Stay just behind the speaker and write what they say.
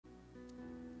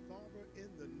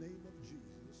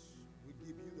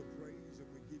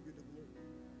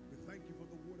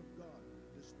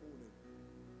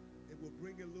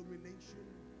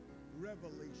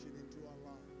revelation into our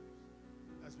lives.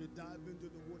 As we dive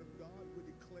into the Word of God, we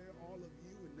declare all of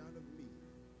you and none of me.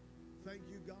 Thank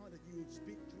you, God, that you would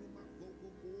speak through my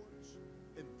vocal cords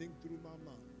and think through my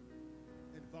mind.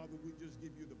 And Father, we just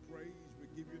give you the praise, we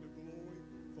give you the glory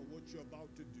for what you're about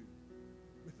to do.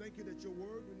 We thank you that your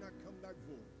word will not come back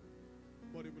void,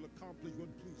 but it will accomplish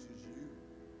what pleases you.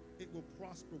 It will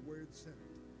prosper where it's sent.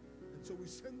 And so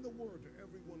we send the word to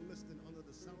everyone listening under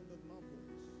the sound of my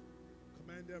voice.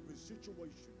 Command every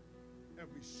situation,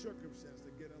 every circumstance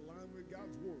to get aligned with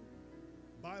God's word.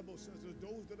 Bible says there's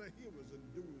those that are hearers and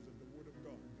doers of the word of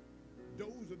God.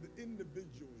 Those are the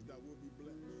individuals that will be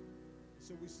blessed.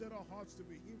 So we set our hearts to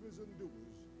be hearers and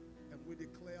doers, and we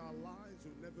declare our lives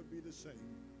will never be the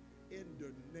same. In the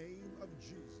name of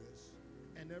Jesus.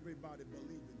 And everybody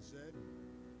believing said,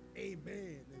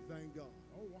 amen, and thank God.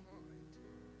 All right.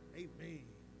 Amen.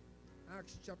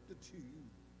 Acts chapter 2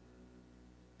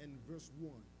 and verse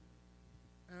 1.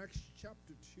 Acts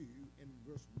chapter 2 and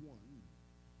verse 1.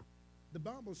 The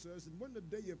Bible says, and when the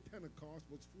day of Pentecost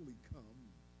was fully come,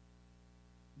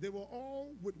 they were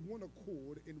all with one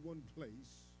accord in one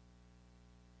place,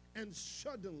 and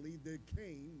suddenly there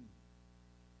came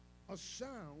a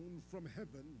sound from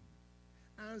heaven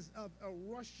as of a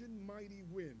rushing mighty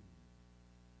wind.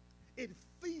 It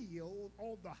filled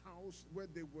all the house where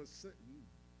they were sitting,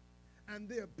 and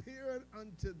there appeared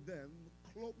unto them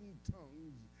cloven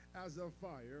tongues as of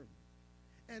fire,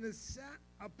 and it sat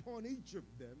upon each of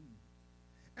them,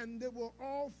 and they were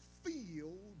all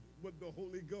filled with the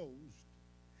Holy Ghost,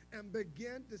 and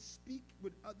began to speak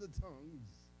with other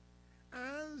tongues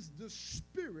as the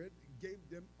Spirit gave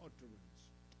them utterance.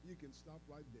 You can stop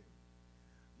right there.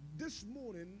 This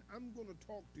morning, I'm going to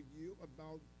talk to you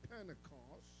about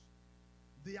Pentecost,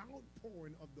 the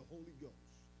outpouring of the Holy Ghost.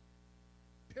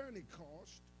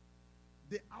 Pentecost,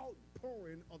 the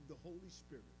outpouring of the Holy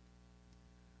Spirit.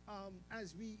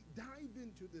 As we dive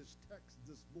into this text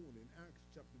this morning, Acts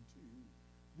chapter 2,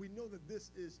 we know that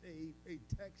this is a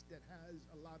text that has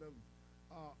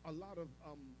a lot of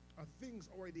things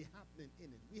already happening in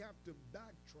it. We have to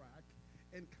backtrack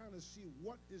and kind of see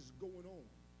what is going on,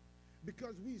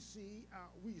 because we see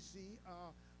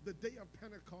the day of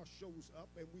Pentecost shows up,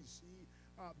 and we see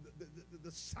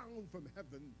the sound from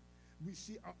heaven. We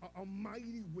see a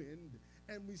mighty wind,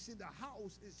 and we see the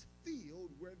house is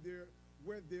filled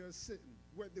where they're sitting,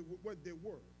 where they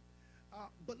were.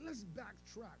 But let's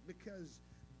backtrack, because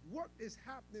what is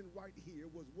happening right here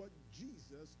was what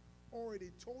Jesus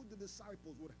already told the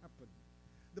disciples would happen.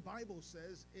 The Bible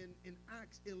says in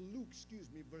Luke,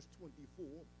 verse 24,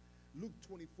 Luke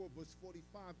 24, verse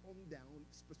 45 on down,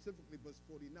 specifically verse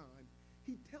 49,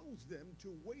 he tells them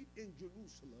to wait in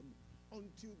Jerusalem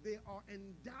until they are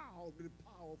endowed with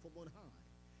power from on high.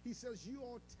 He says, you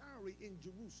all tarry in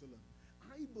Jerusalem.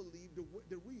 I believe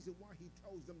the reason why he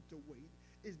tells them to wait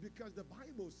is because the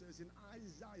Bible says in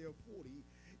Isaiah 40,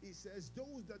 he says,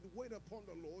 those that wait upon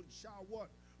the Lord shall what?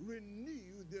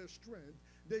 Renew their strength.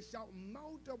 They shall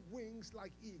mount up wings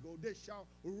like eagle. They shall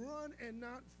run and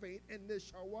not faint, and they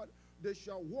shall what? They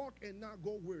shall walk and not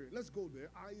go weary. Let's go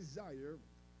there. Isaiah,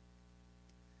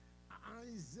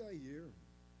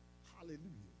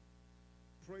 hallelujah.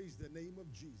 Praise the name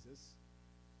of Jesus.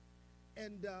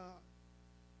 And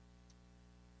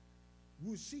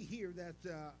we'll see here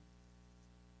that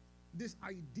this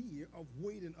idea of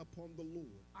waiting upon the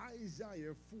Lord.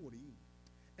 Isaiah 40,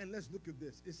 and let's look at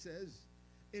this. It says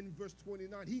in verse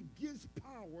 29, he gives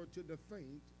power to the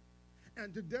faint,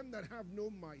 and to them that have no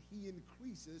might, he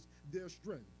increases their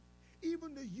strength.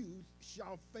 Even the youth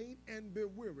shall faint and be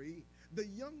weary. The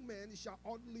young men shall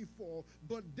utterly fall.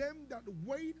 But them that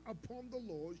wait upon the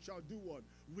Lord shall do what?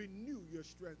 Renew your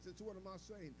strength. And so what am I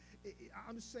saying?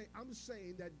 I'm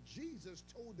saying that Jesus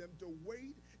told them to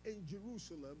wait in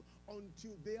Jerusalem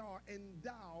until they are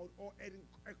endowed or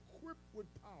equipped with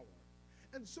power.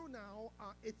 And so now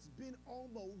it's been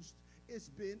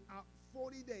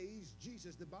 40 days.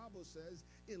 Jesus, the Bible says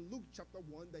in Luke chapter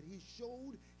 1 that he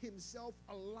showed himself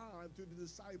alive to the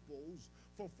disciples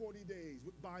for 40 days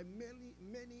by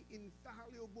many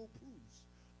infallible proofs.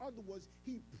 In other words,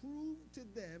 he proved to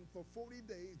them for 40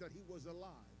 days that he was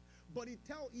alive. But he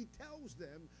tells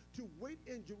them to wait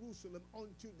in Jerusalem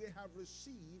until they have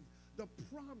received the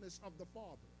promise of the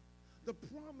Father. The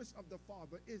promise of the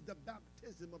Father is the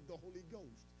baptism of the Holy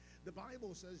Ghost. The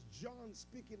Bible says, John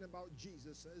speaking about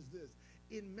Jesus says this.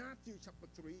 In Matthew chapter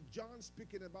 3, John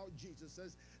speaking about Jesus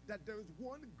says that there is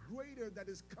one greater that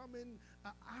is coming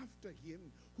after him,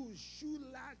 whose shoe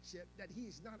latchet that he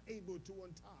is not able to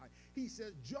untie. He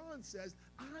says, John says,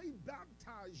 I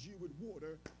baptize you with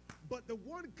water, But the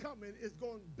one coming is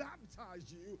going to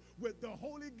baptize you with the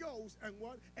Holy Ghost and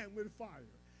what? And with fire.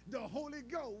 The Holy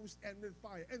Ghost and with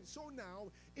fire. And so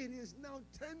now, it is now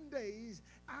 10 days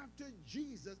after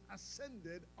Jesus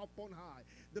ascended up on high.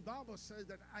 The Bible says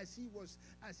that as he was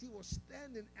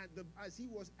standing as he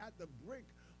was at the brink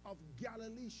of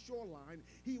Galilee shoreline,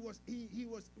 he was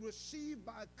received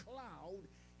by a cloud.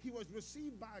 He was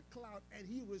received by a cloud, and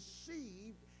he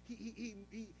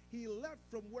left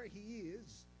from where he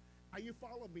is. Are you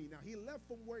following me now? He left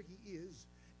from where he is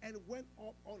and went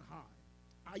up on high.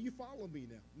 Are you following me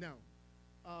now?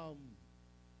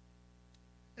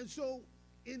 And so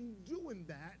in doing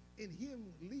that, in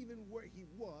him leaving where he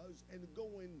was and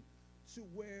going to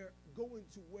where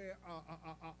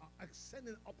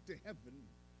ascending up to heaven,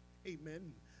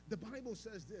 amen. The Bible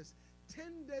says this: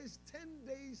 10 days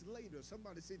later,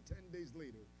 somebody say 10 days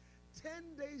later.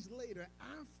 10 days later,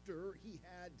 after he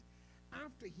has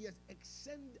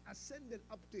ascended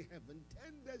up to heaven,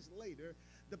 10 days later,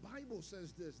 the Bible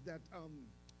says this, that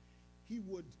he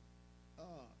would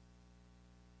help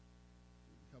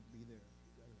me there.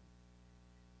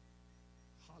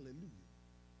 Hallelujah.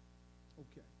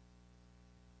 Okay.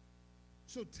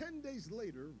 So 10 days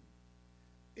later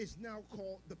is now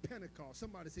called the Pentecost.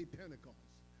 Somebody say Pentecost.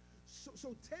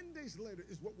 So 10 days later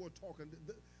is what we're talking.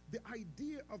 The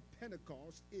idea of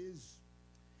Pentecost is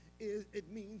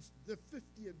it means the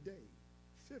 50th day.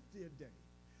 50th day.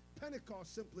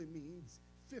 Pentecost simply means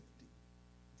 50.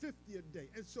 50th day.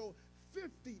 And so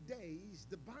 50 days,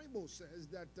 the Bible says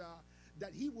that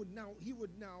he would now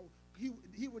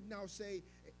say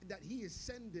that he is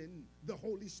sending the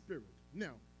Holy Spirit.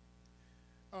 Now,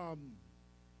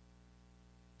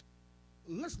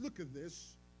 let's look at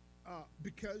this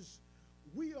because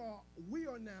we are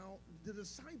now, the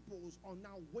disciples are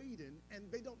now waiting,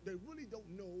 and they really don't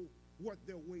know what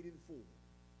they're waiting for.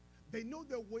 They know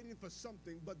they're waiting for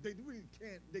something, but they really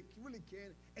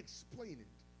can't explain it.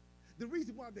 The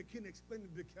reason why they can't explain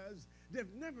it because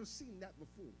they've never seen that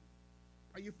before.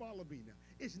 Are you following me now?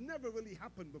 It's never really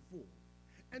happened before.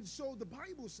 And so the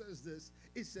Bible says this.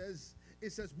 It says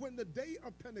when the day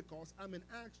of Pentecost, I'm in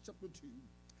Acts chapter 2,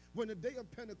 when the day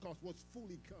of Pentecost was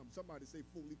fully come, somebody say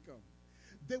fully come,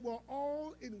 they were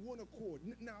all in one accord.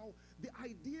 Now, the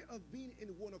idea of being in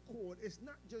one accord is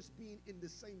not just being in the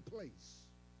same place.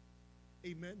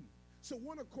 Amen. So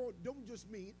one accord don't just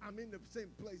mean I'm in the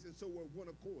same place and so we're one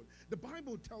accord. The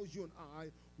Bible tells you and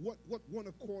I what one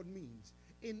accord means.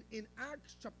 In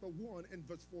Acts chapter 1 and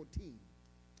verse 14,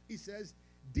 he says,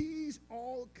 these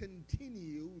all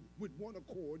continued with one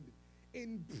accord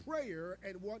in prayer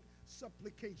and what?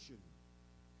 Supplication.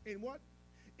 In what?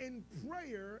 In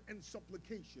prayer and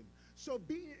supplication. So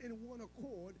being in one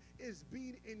accord is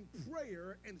being in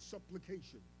prayer and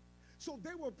supplication. So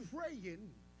they were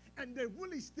praying, and they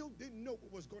really still didn't know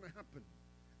what was going to happen.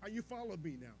 Are you following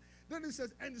me now? Then it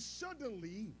says, and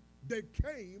suddenly there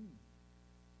came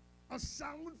a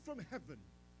sound from heaven.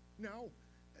 Now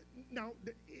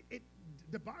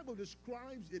the Bible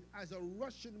describes it as a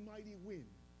rushing mighty wind.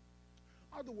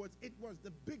 In other words, it was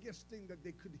the biggest thing that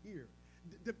they could hear.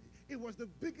 It was the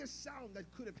biggest sound that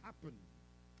could have happened.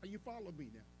 Are you following me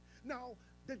now? Now,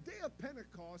 the day of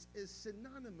Pentecost is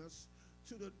synonymous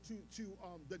to the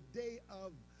day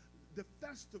of the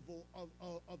festival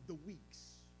of the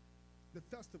weeks. The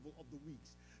festival of the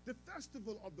weeks. The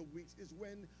festival of the weeks is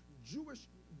when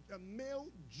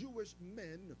male Jewish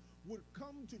men would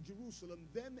come to Jerusalem.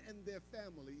 Them and their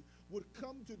family would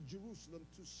come to Jerusalem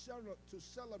to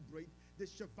celebrate the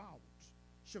Shavuot.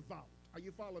 Shavuot. Are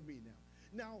you following me now?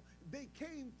 Now, they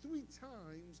came 3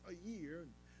 times a year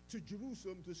to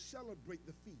Jerusalem to celebrate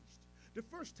the feast. The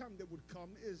first time they would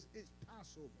come is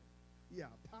Passover. Yeah,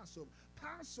 Passover.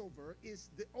 Passover is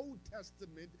the Old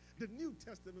Testament. The New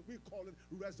Testament, we call it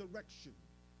resurrection.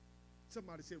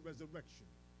 Somebody say resurrection.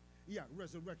 Yeah,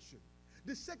 resurrection.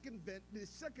 The second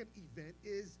event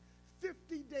is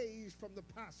 50 days from the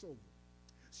Passover.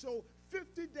 So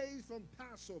 50 days from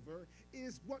Passover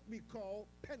is what we call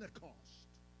Pentecost.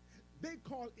 They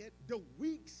call it the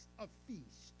weeks of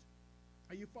feast.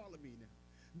 Are you following me now?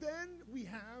 Then we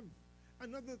have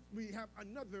another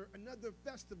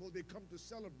festival they come to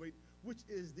celebrate, which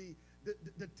is the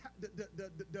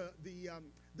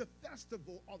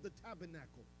festival of the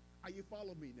tabernacle. Are you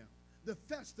following me now? The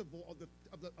festival of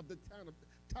the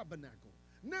tabernacle.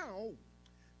 Now,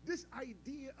 this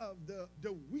idea of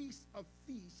the weeks of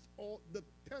feast or the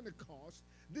Pentecost,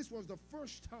 this was the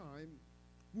first time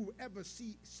we will ever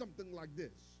see something like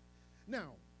this.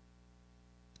 Now,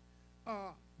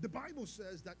 the Bible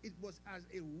says that it was as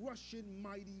a rushing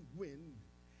mighty wind.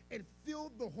 It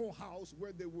filled the whole house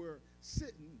where they were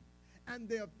sitting, And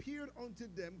there appeared unto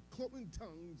them cloven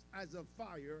tongues as of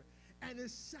fire, and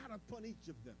it sat upon each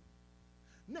of them.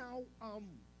 Now,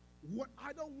 what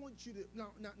I don't want you to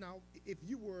now, if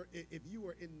you were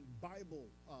in Bible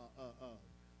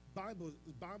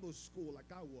school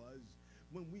like I was,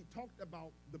 when we talked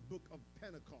about the book of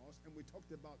Pentecost and we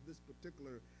talked about this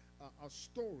particular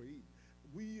story,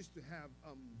 we used to have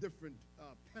different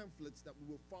pamphlets that we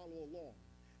will follow along,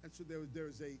 and so there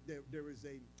is a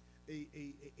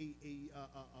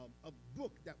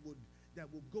book that would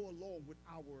go along with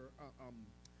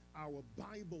our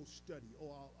Bible study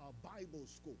or our Bible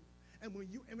school. And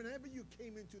whenever you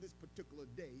came into this particular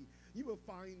day, you will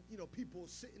find people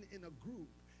sitting in a group,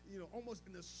 almost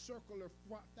in a circular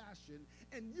fashion,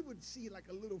 and you would see like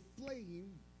a little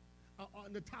flame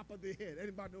on the top of their head.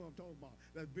 Anybody know what I'm talking about?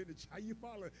 That's been a child. You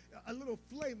follow a little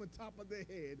flame on top of their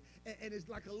head, and it's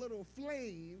like a little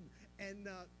flame, and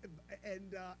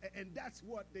that's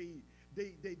what they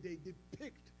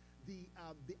depict the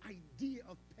idea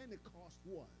of Pentecost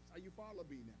was. Are you following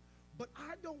me now? But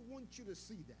I don't want you to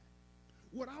see that.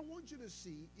 What I want you to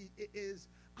see is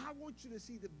I want you to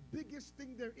see the biggest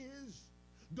thing there is,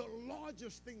 the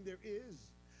largest thing there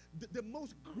is, the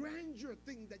most grandeur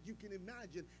thing that you can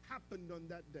imagine happened on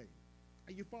that day.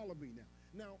 And you follow me now.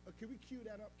 Now, can we cue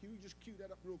that up? Can we just cue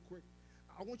that up real quick?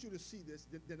 I want you to see this,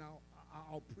 then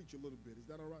I'll preach a little bit. Is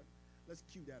that all right? Let's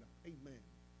cue that up. Amen.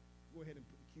 Go ahead and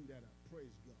cue that up.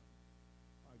 Praise God.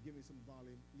 All right, give me some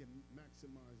volume. Yeah,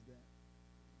 maximize that.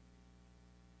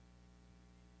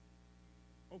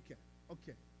 Okay.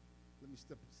 Let me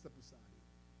step aside here.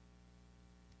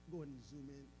 Go ahead and zoom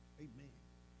in. Amen.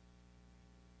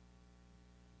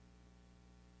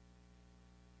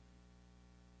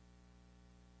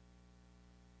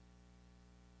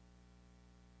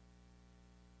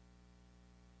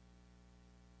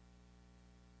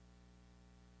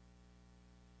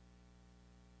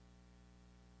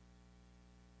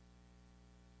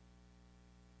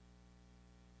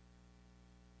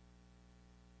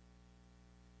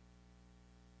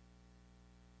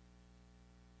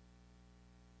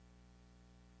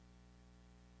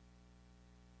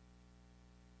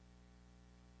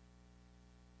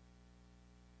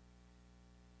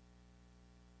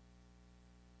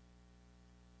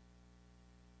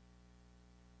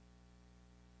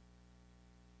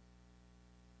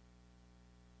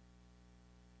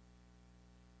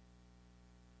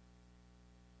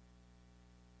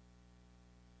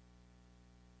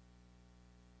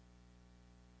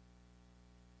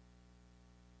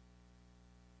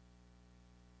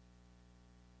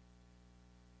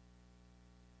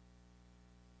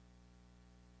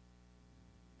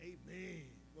 Amen.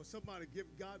 Well, somebody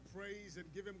give God praise and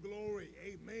give him glory.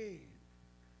 Amen.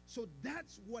 So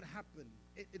that's what happened.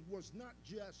 It wasn't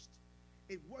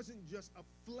just a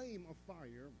flame of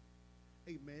fire.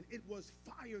 Amen. It was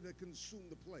fire that consumed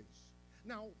the place.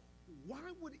 Now,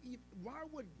 why would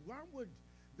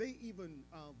they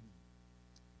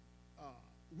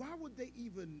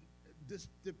even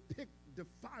depict the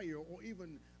fire or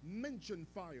even mention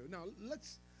fire? Now,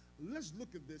 let's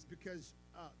look at this, because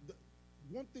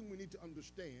one thing we need to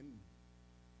understand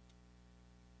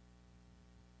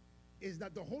is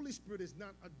that the Holy Spirit is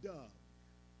not a dove.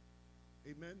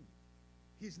 Amen.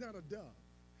 He's not a dove.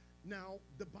 Now,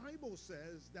 the Bible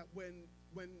says that when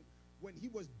he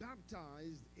was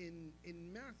baptized in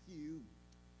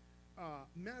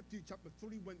Matthew chapter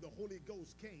 3, when the Holy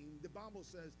Ghost came, the Bible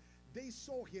says they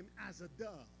saw him as a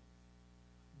dove.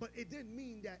 But it didn't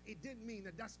mean that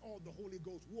that's all the Holy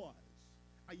Ghost was.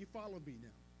 Are you following me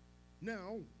now?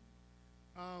 Now,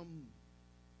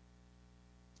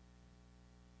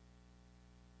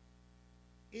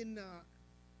 in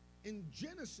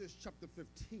Genesis chapter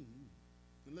 15,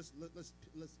 and let's just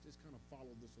kind of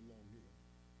follow this along here.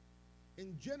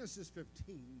 In Genesis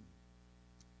 15,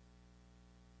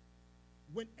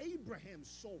 when Abraham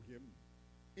saw him,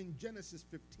 in Genesis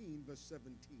 15, verse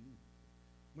 17,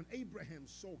 when Abraham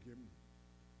saw him,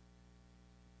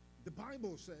 the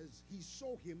Bible says he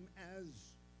saw him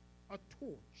as a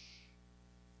torch.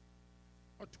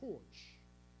 A torch.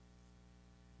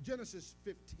 Genesis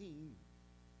 15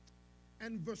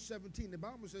 and verse 17, the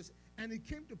Bible says, and it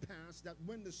came to pass that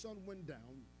when the sun went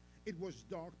down, it was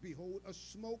dark. Behold, a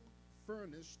smoke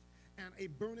furnace and a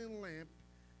burning lamp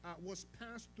was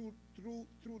passed through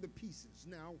the pieces.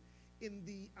 Now, in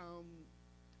the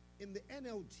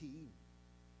NLT,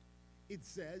 it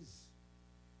says,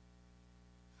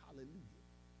 hallelujah.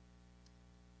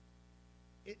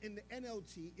 In the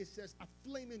NLT, it says a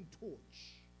flaming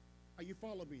torch. Are you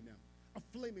following me now? A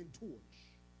flaming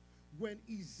torch. When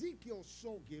Ezekiel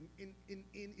saw him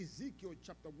in Ezekiel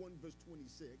chapter 1, verse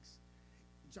 26,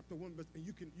 chapter 1 verse, and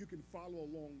you can follow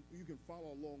along. You can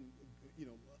follow along. You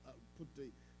know,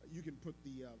 you can put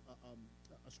the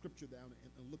a scripture down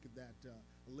and look at that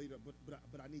later.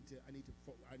 But I need to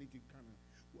kind of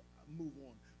move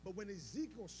on. But when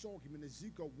Ezekiel saw him in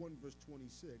Ezekiel 1 verse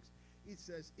 26, it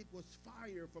says it was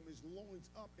fire from his loins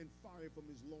up and fire from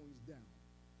his loins down.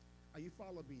 Are you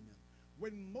following me now?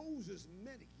 When Moses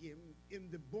met him in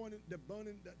the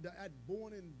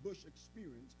burning bush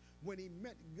experience, when he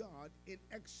met God in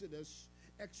Exodus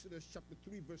chapter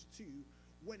 3 verse 2,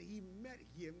 when he met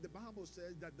him, the Bible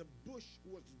says that the bush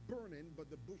was burning, but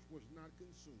the bush was not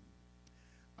consumed.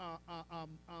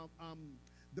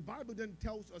 The Bible then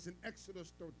tells us in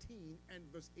Exodus 13 and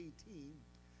verse 18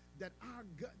 that our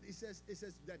God, it says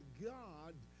that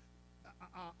God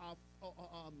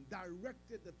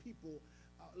directed the people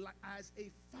like as a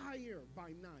fire by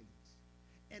night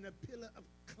and a pillar of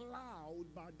cloud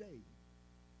by day.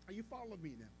 Are you following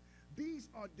me now? These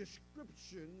are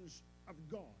descriptions of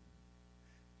God.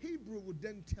 Hebrew would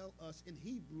then tell us in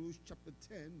Hebrews chapter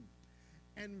 10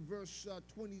 and verse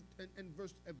 20 and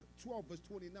verse 12 verse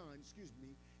 29, excuse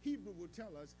me, Hebrew will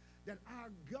tell us that our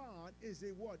God is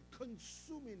a what?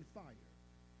 Consuming fire.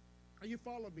 Are you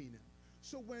following me now?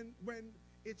 So when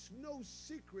it's no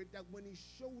secret that when he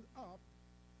showed up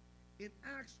in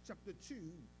Acts chapter 2,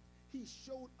 he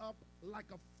showed up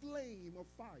like a flame of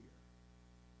fire.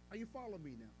 Are you following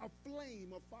me now? A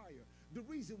flame of fire. The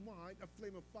reason why a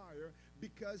flame of fire,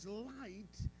 because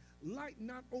light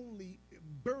not only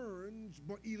burns,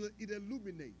 but it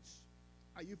illuminates.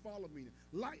 Are you following me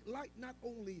now? Light not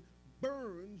only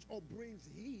burns or brings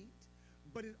heat,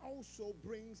 but it also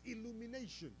brings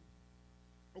illumination.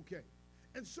 Okay.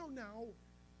 And so now,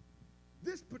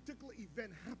 this particular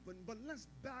event happened, but let's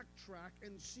backtrack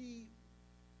and see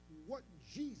what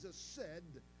Jesus said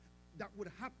that would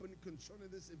happen concerning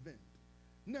this event.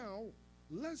 Now,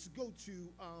 let's go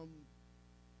to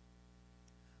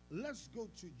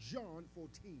John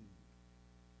 14.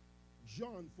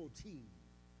 John 14.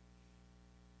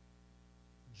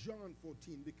 John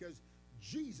 14, because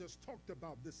Jesus talked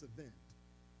about this event.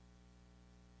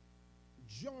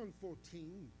 John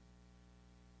 14.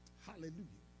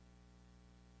 Hallelujah.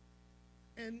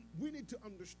 And we need to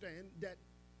understand that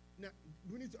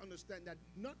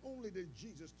not only did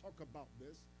Jesus talk about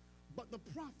this, but the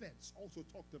prophets also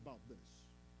talked about this.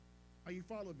 Are you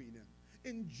following me now?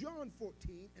 In John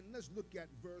 14, and let's look at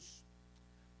verse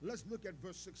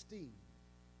 16.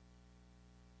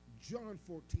 John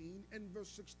 14 and verse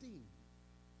 16.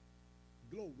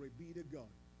 Glory be to God.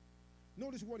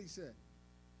 Notice what he said.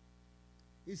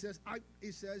 He says,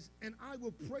 and I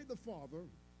will pray the Father,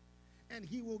 and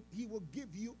he will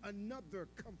give you another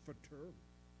comforter,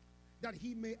 that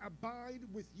he may abide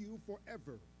with you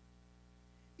forever,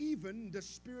 even the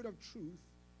Spirit of truth,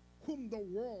 whom the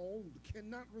world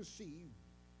cannot receive,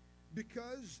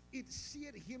 because it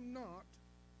seeth him not,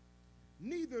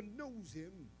 neither knows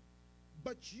him,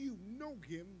 but you know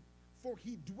him, for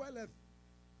he dwelleth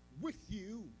with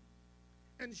you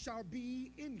and shall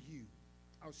be in you.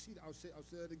 I'll say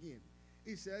it again.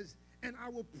 He says, and I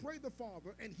will pray the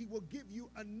Father, and he will give you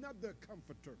another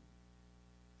comforter,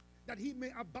 that he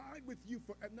may abide with you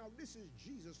forever. Now, this is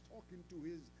Jesus talking to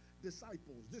his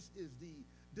disciples. This is the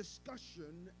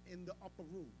discussion in the upper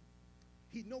room.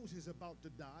 He knows he's about to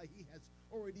die. He has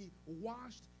already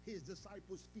washed his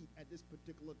disciples' feet at this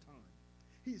particular time.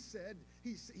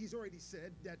 He's already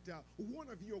said that one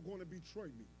of you are going to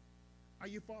betray me. Are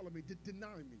you following me?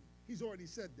 Deny me. He's already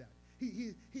said that.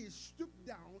 He stooped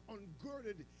down,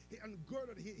 ungirded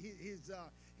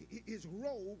his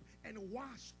robe, and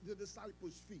washed the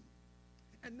disciples' feet.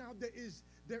 And now there is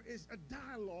a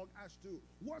dialogue as to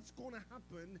what's going to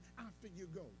happen after you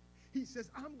go. He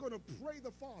says, I'm going to pray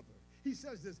the Father. He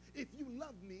says this, if you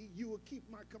love me, you will keep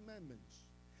my commandments.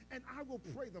 And I will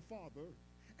pray the Father,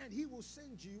 and he will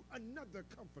send you another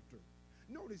comforter.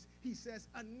 Notice he says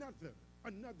another.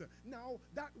 Now,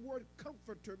 that word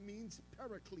comforter means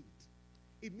paraclete.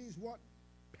 It means what?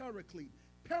 Paraclete.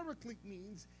 Paraclete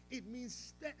means,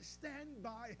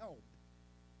 standby help.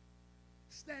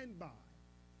 Standby.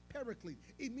 Paraclete.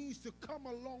 It means to come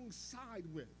alongside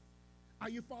with. Are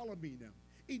you following me now?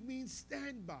 It means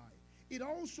standby. It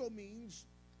means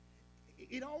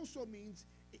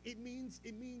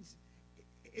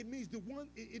the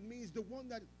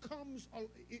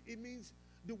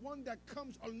one that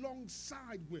comes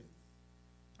alongside with.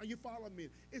 Are you following me?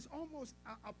 It's almost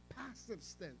a passive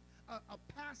tense. A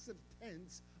passive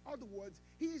tense. In other words,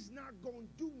 he's not going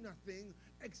to do nothing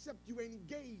except you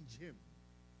engage him.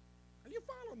 Are you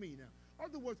following me now? In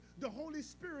other words, the Holy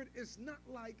Spirit is not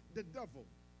like the devil.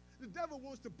 The devil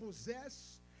wants to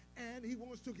possess and he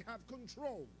wants to have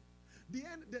control. The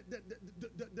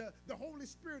Holy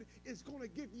Spirit is going to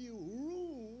give you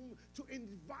room to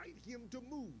invite him to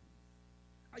move.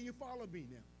 Are you following me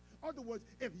now? In other words,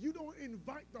 if you don't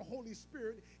invite the Holy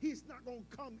Spirit, he's not going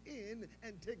to come in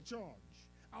and take charge.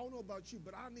 I don't know about you,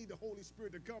 but I need the Holy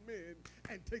Spirit to come in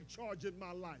and take charge in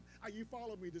my life. Are you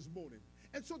following me this morning?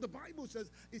 And so the Bible says,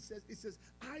 it says,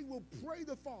 I will pray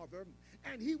the Father,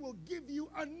 and he will give you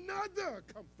another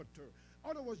comforter. In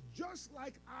other words, just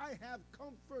like I have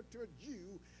comforted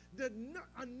you,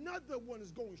 another one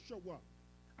is going to show up.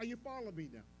 Are you following me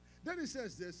now? Then it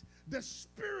says this, the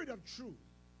Spirit of truth.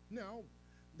 Now,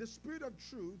 the Spirit of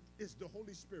truth is the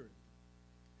Holy Spirit.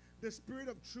 The Spirit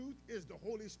of truth is the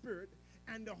Holy Spirit,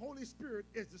 and the Holy Spirit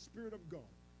is the Spirit of God.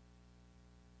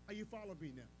 Are you following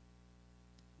me now?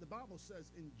 The Bible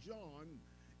says in John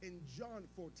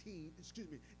 14,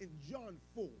 in John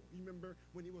 4, you remember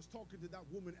when he was talking to that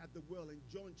woman at the well in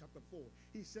John chapter 4,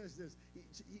 he says this,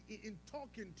 in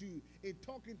talking to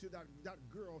that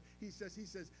girl, he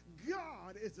says,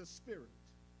 God is a spirit.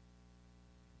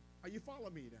 Are you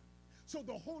following me now? So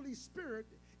the Holy Spirit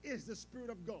is the Spirit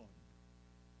of God.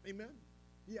 Amen?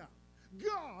 Yeah.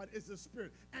 God is the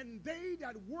Spirit, and they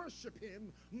that worship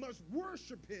him must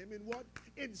worship him in what?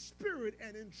 In spirit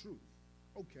and in truth.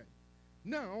 Okay.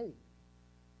 Now,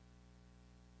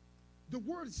 the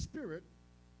word spirit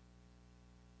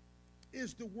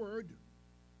is the word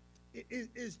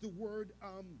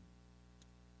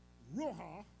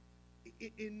roha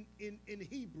in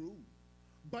Hebrew,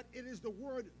 but it is the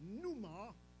word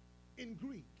pneuma in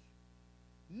Greek.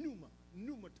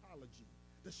 Pneumatology,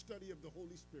 the study of the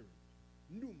Holy Spirit.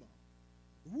 Pneuma,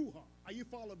 ruha. Are you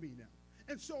following me now?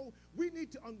 And so we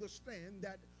need to understand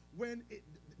that when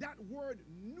that word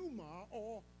pneuma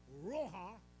or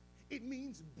roha, it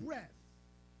means breath.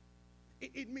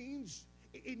 It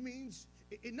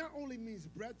not only means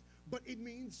breath, but it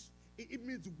means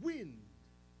wind.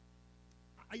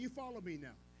 Are you following me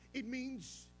now? It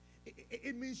means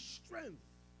strength.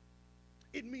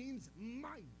 It means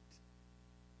might.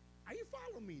 Are you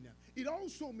following me now? It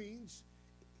also means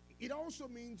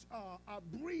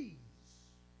breeze.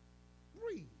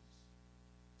 Breeze.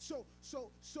 So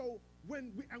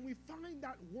when we find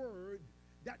that word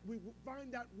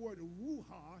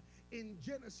ruha in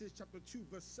Genesis chapter 2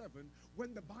 verse 7,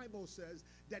 when the Bible says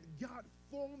that God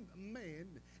formed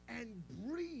man and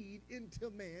breathed into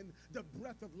man the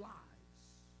breath of lives.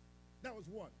 That was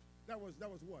what? That was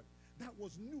what? That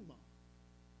was pneuma.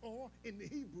 Or in the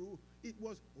Hebrew, it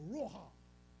was roha.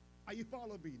 Are you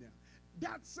following me now?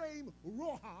 That same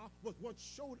roha was what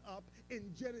showed up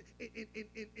in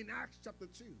Acts chapter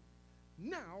 2.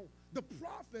 Now, the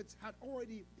prophets had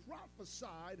already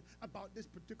prophesied about this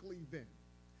particular event.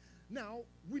 Now,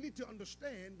 we need to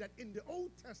understand that in the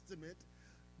Old Testament,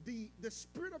 the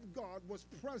Spirit of God was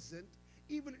present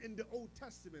even in the Old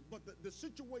Testament. But the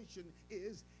situation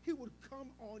is he would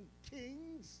come on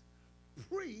kings,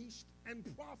 priests, and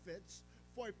prophets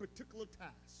for a particular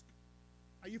task.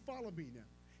 Are you following me now?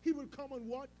 He would come on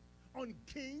what? On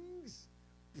kings,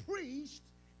 priests,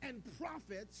 and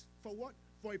prophets for what?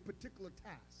 For a particular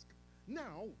task.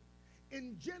 Now,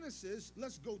 in Genesis,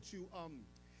 let's go to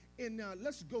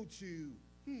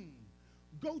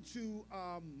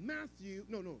Matthew.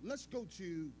 No, let's go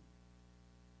to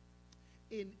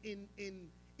in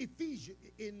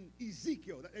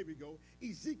Ezekiel. There we go.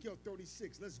 Ezekiel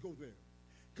 36. Let's go there.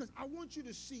 Because I want you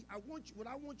to see, what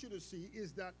I want you to see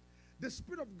is that the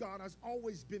Spirit of God has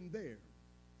always been there.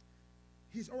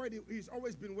 He's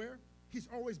always been where? He's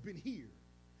always been here.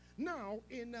 Now,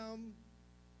 in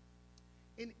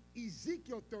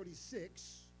Ezekiel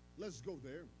 36, let's go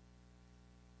there.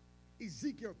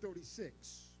 Ezekiel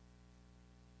 36.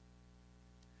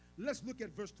 Let's look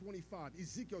at verse 25.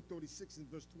 Ezekiel 36 and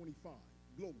verse 25.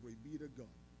 Glory be to God.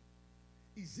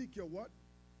 Ezekiel what?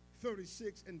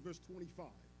 36 and verse 25.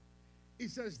 It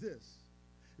says this.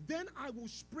 Then I will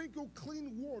sprinkle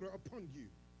clean water upon you,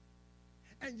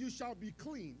 and you shall be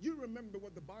clean. You remember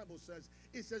what the Bible says.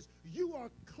 It says, you are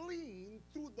clean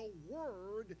through the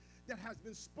word that has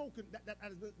been spoken, that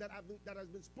has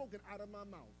been spoken out of my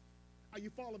mouth. Are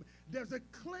you following me? There's a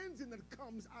cleansing that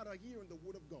comes out of hearing the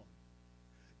word of God.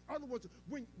 In other words,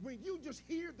 when you just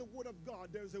hear the word of God,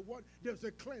 there's a what? There's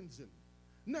a cleansing.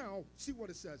 Now, see what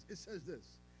it says. It says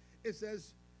this. It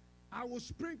says, I will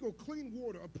sprinkle clean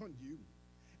water upon you,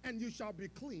 and you shall be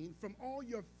clean from all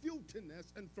your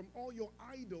filthiness and from all your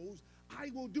idols. I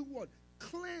will do what?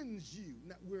 Cleanse you.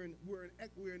 Now, we're in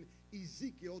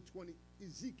Ezekiel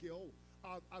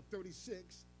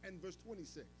 36 and verse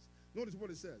 26. Notice what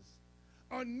it says.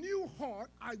 A new heart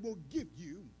I will give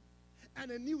you,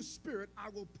 and a new spirit I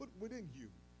will put within you.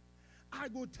 I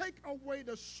will take away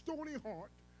the stony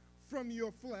heart from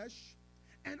your flesh,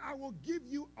 and I will give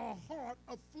you a heart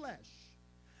of flesh.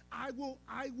 I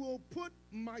will put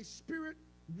my spirit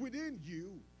within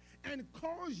you and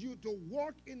cause you to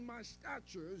walk in my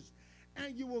statutes,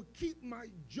 and you will keep my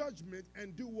judgment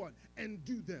and do what? And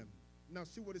do them. Now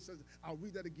see what it says. I'll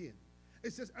read that again.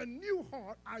 It says, a new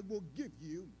heart I will give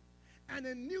you, and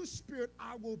a new spirit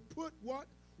I will put what?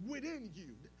 Within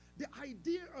you. The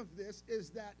idea of this is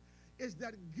that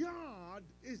God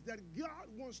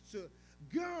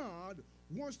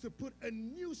wants to put a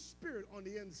new spirit on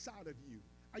the inside of you.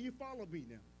 Are you following me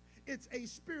now? It's a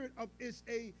spirit of,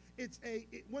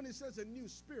 when it says a new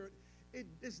spirit, it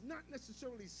is not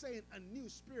necessarily saying a new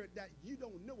spirit that you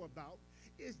don't know about.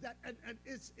 Is that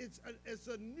it's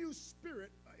a new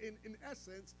spirit in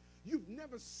essence. You've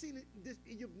never seen it.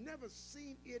 You've never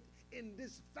seen it in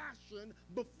this fashion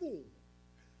before.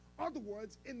 In other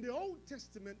words, in the Old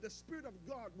Testament, the Spirit of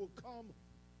God will come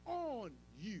on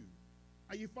you.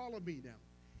 Are you following me now?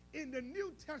 In the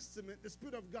New Testament, the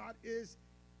Spirit of God is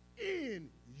in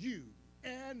you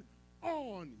and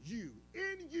on you.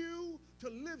 In you to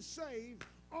live saved,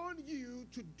 on you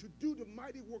to do the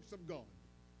mighty works of God.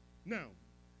 Now,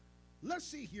 let's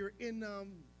see here in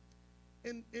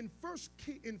First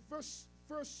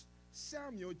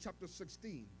Samuel chapter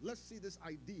 16. Let's see this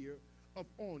idea of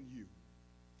on you.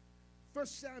 1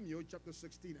 Samuel chapter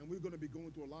 16, and we're going to be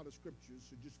going through a lot of scriptures,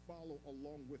 so just follow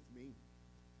along with me.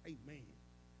 Amen.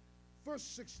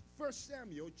 First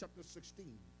Samuel chapter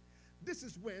 16. This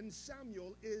is when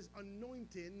Samuel is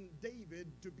anointing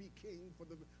David to be king for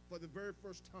the very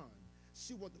first time.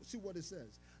 See what it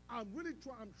says. I'm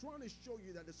trying to show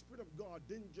you that the Spirit of God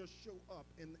didn't just show up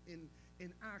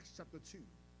in Acts chapter 2.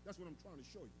 That's what I'm trying to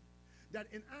show you. That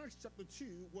in Acts chapter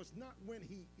 2 was not when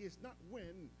he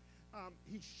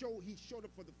showed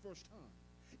up for the first time.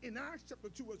 In Acts chapter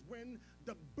 2 was when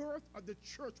the birth of the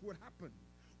church would happen.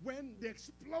 When the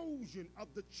explosion of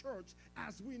the church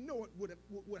as we know it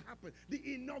would happen.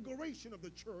 The inauguration of the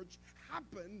church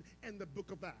happened in the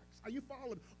book of Acts. Are you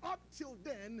following? Up till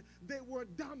then, they were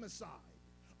domiciled.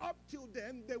 Up till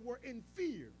then, they were in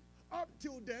fear. Up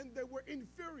till then, they were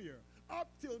inferior.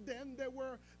 Up till then, they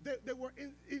were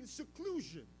in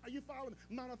seclusion. Are you following?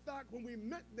 Matter of fact, when we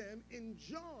met them in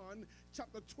John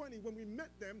chapter 20, when we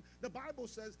met them, the Bible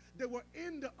says they were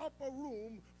in the upper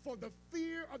room for the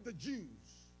fear of the Jews.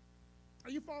 Are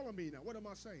you following me now? What am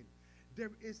I saying? There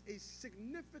is a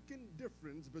significant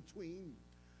difference between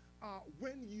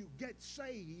when you get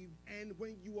saved and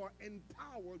when you are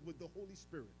empowered with the Holy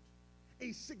Spirit.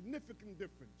 A significant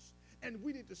difference. And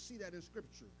we need to see that in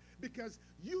Scripture. Because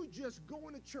you just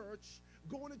going to church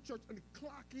and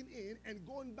clocking in and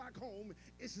going back home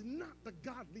is not the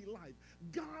godly life.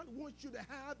 God wants you to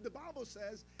have, the Bible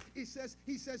says, he says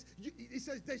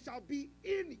they shall be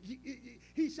in,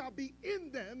 he shall be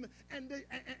in them, and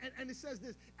it says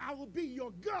this, I will be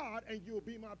your God and you will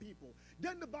be my people.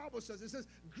 Then the Bible says, it says,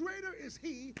 greater is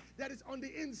he that is on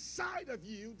the inside of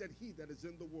you than he that is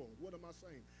in the world. What am I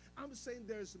saying? I'm saying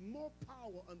there's more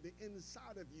power on the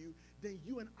inside of you than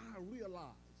you and I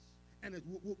realize. And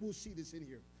we'll see this in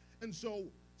here. And so,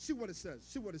 see what it says.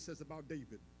 See what it says about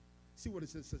David. See what it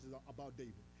says about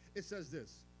David. It says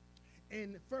this.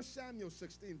 In 1 Samuel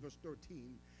 16, verse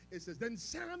 13, it says, then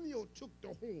Samuel took the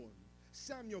horn,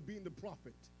 Samuel being the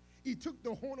prophet. He took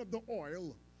the horn of the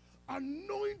oil,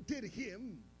 anointed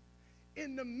him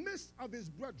in the midst of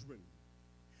his brethren.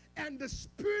 And the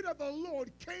Spirit of the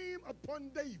Lord came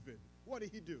upon David. What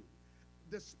did he do?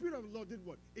 The Spirit of the Lord did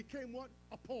what? It came what?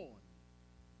 Upon.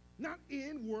 Not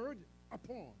in word,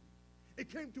 upon. It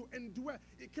came to indwell.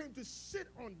 It came to sit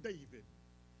on David.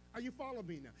 Are you following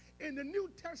me now? In the New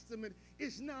Testament,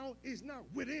 is now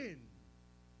within.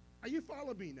 Are you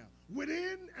following me now?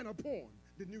 Within and upon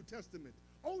the New Testament.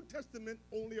 Old Testament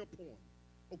only upon.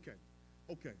 Okay.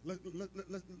 Let's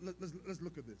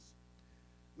look at this.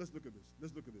 Let's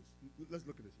look at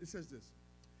this. It says this.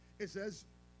 It says,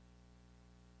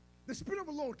 the Spirit of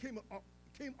the Lord came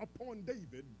upon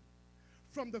David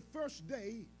from the first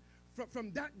day,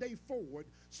 from that day forward.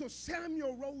 So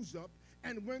Samuel rose up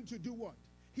and went to do what?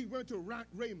 He went to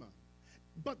Ramah.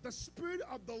 But the Spirit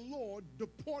of the Lord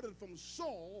departed from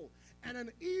Saul, and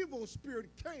an evil spirit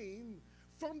came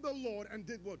from the Lord and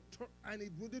did what? And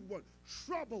it did what?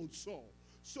 Troubled Saul.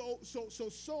 So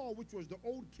Saul, which was the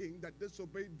old king that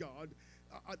disobeyed God,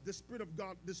 the Spirit of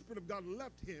God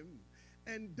left him.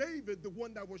 And David, the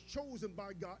one that was chosen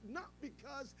by God, not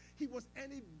because he was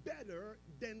any better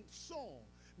than Saul,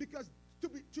 because to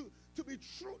be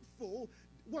truthful,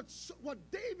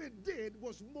 what David did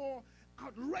was more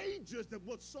outrageous than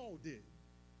what Saul did.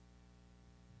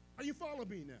 Are you following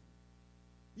me now?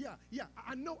 Yeah.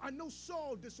 I know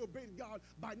Saul disobeyed God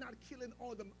by not killing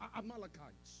all the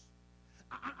Amalekites.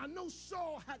 I know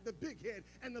Saul had the big head,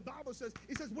 and the Bible says,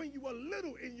 it says, when you were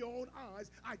little in your own eyes,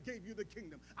 I gave you the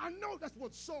kingdom. I know that's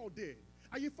what Saul did.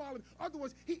 Are you following?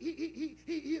 Otherwise,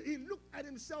 he looked at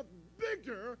himself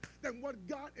bigger than what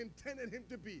God intended him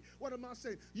to be. What am I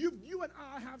saying? You and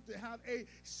I have to have a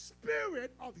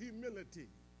spirit of humility.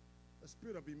 A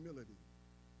spirit of humility.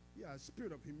 Yeah, a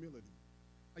spirit of humility.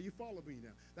 Are you following me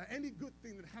now? That any good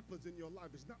thing that happens in your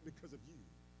life is not because of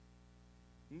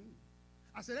you.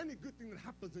 I said any good thing that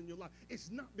happens in your life, it's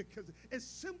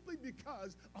simply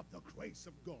because of the grace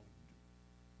of God.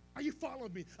 Are you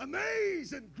following me?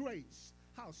 Amazing grace.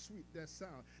 How sweet that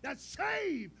sound. That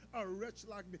saved a wretch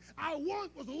like me. I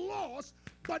once was lost,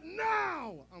 but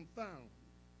now I'm found.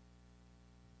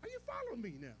 Are you following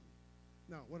me now?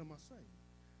 Now, what am I saying?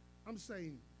 I'm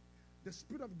saying the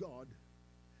Spirit of God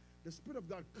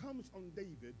comes on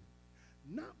David,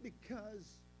 not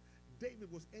because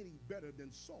David was any better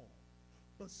than Saul,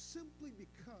 but simply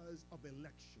because of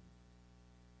election.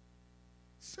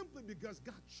 Simply because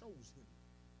God chose him.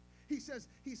 He says,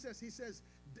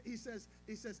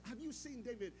 have you seen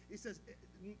David? He says,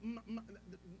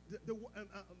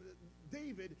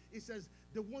 David, he says,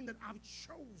 the one that I've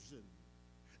chosen.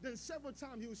 Then several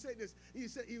times he would say this. He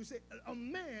would say, a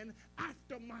man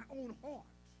after my own heart.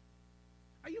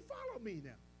 Are you following me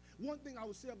now? One thing I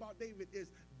would say about David is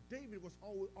David was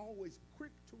always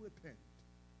quick to repent.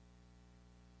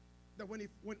 That when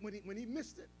he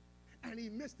missed it, and he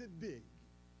missed it big,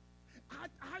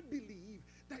 I believe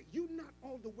that you're not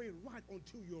all the way right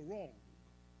until you're wrong.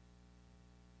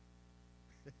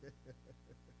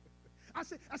 I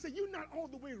say you're not all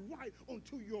the way right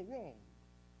until you're wrong.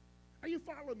 Are you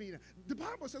following me now? The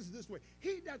Bible says it this way: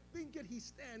 he that thinketh he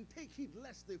stand, take heed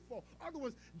lest they fall. In other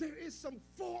words, there is some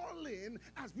falling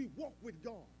as we walk with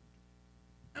God.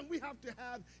 And we have to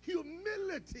have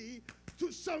humility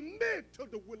to submit to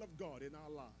the will of God in our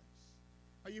lives.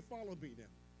 Are you following me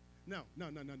now?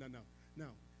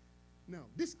 Now,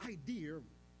 this idea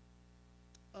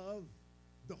of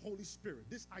the Holy Spirit,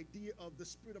 this idea of the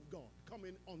Spirit of God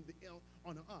coming on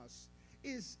us,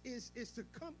 is to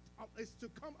come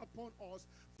upon us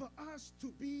for us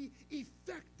to be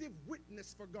effective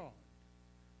witness for God.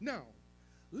 Now,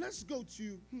 let's go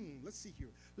to let's see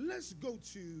here. Let's go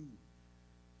to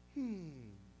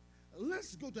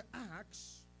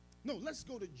Acts. No, let's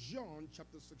go to John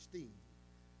chapter 16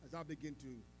 as I begin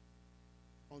to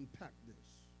unpack this.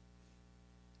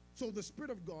 So the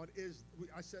Spirit of God is,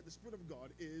 I said the Spirit of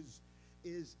God is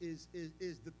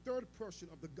the third person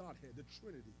of the Godhead, the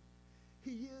Trinity.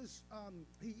 He is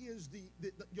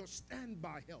your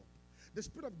standby help. The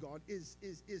Spirit of God is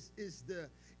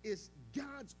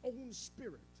God's own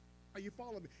Spirit. Are you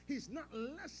following me? He's not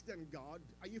less than God.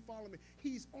 Are you following me?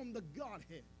 He's on the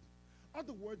Godhead.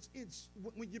 Other words, it's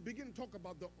when you begin to talk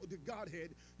about the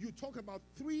Godhead, you talk about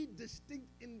three distinct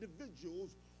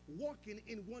individuals walking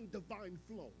in one divine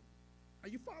flow. Are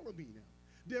you following me now?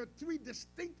 There are three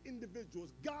distinct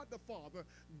individuals: God the Father,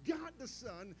 God the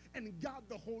Son, and God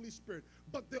the Holy Spirit.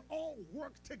 But they all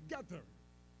work together.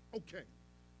 Okay.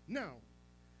 Now,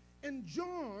 in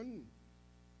John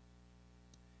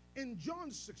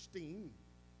 16,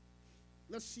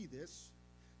 let's see this.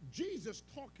 Jesus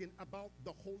talking about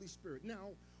the Holy Spirit. Now,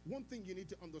 one thing you need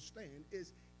to understand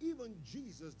is even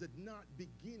Jesus did not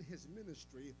begin his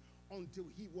ministry until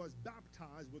he was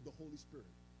baptized with the Holy Spirit.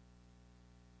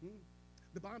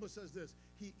 The Bible says this.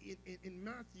 In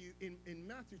Matthew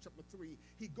chapter 3,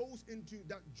 he goes into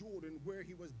that Jordan where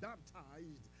he was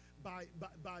baptized by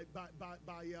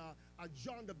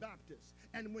John the Baptist.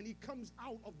 And when he comes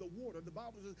out of the water, the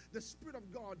Bible says the Spirit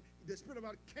of God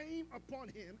came upon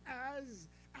him as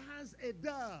a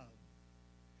dove.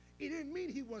 It didn't mean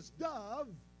he was dove.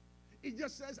 It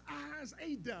just says as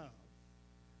a dove.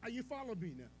 Are you following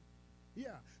me now?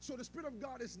 Yeah. So the Spirit of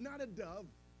God is not a dove.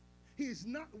 He is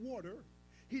not water.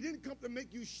 He didn't come to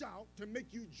make you shout, to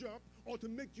make you jump, or to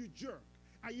make you jerk.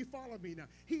 Are you following me now?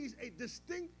 He's a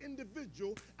distinct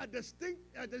individual, a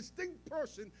distinct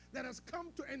person that has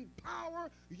come to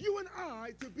empower you and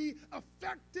I to be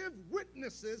effective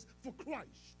witnesses for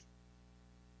Christ.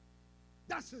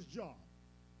 That's his job.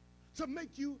 To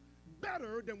make you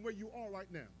better than where you are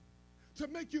right now. To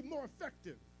make you more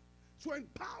effective. To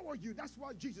empower you. That's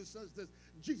why Jesus says this.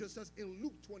 Jesus says in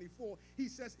Luke 24, he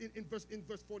says in verse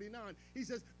 49, he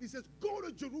says, go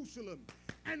to Jerusalem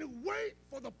and wait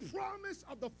for the promise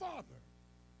of the Father,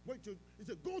 Wait till, he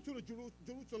said, go to the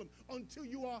Jerusalem until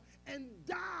you are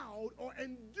endowed or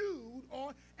endued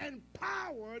or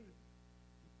empowered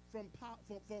from power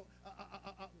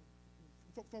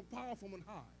from on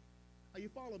high. Are you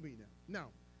following me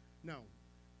now? Now,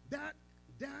 that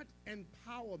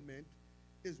empowerment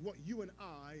is what you and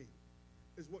I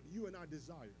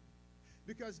desire.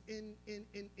 Because in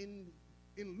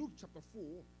Luke chapter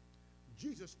 4,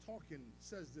 Jesus talking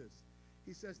says this.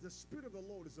 He says, the Spirit of the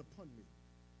Lord is upon me,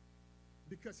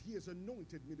 because he has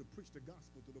anointed me to preach the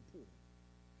gospel to the poor.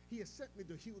 He has sent me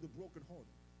to heal the brokenhearted,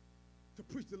 to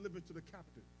preach deliverance to the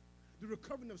captive, the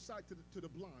recovering of sight to the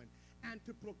blind, and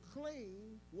to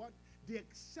proclaim what? The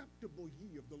acceptable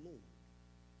year of the Lord.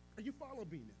 Are you following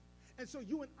me now? And so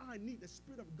you and I need the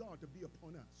Spirit of God to be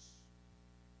upon us.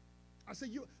 I say,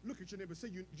 you look at your neighbor and say,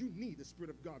 you need the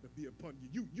Spirit of God to be upon you.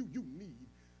 You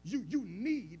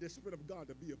need the Spirit of God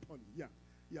to be upon you.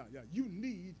 Yeah. You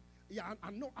need. Yeah, I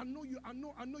know you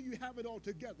have it all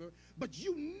together, but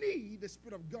you need the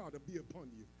Spirit of God to be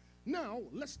upon you. Now,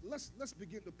 let's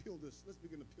begin to peel this. Let's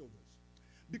begin to peel this.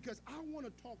 Because I want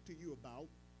to talk to you about,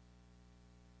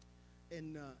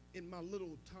 in my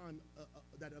little time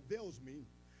that avails me,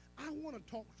 I want to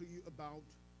talk to you about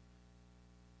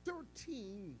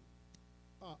 13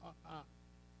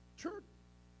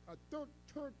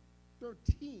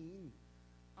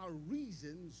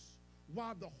 reasons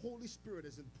why the Holy Spirit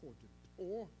is important,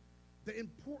 or the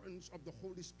importance of the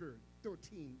Holy Spirit.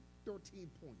 13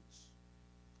 points.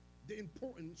 The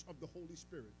importance of the Holy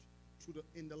Spirit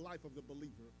in the life of the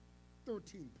believer.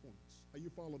 13 points. Are you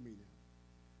following me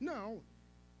now? Now,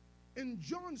 in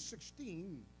John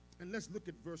 16, and let's look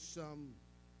at verse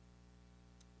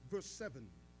 7.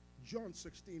 John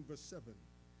 16, verse 7.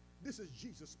 This is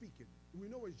Jesus speaking. We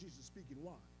know it's Jesus speaking.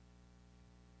 Why?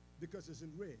 Because it's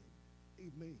in red.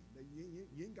 Amen.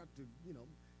 You ain't got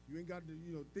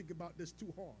to, think about this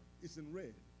too hard. It's in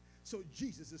red. So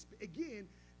Jesus is, again,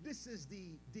 this is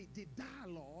the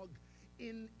dialogue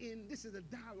this is a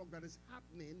dialogue that is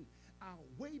happening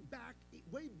way back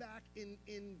in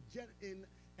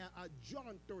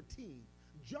John 13.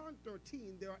 John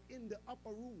 13, they are in the upper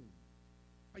room.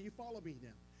 Are you following me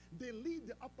now? They leave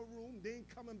the upper room. They ain't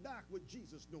coming back with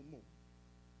Jesus no more.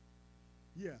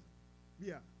 Yeah.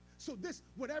 So this,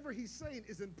 whatever he's saying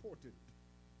is important.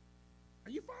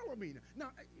 Are you following me now?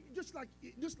 Now, just like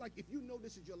if you know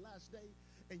this is your last day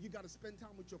and you got to spend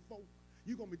time with your folk,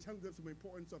 you're going to be telling them some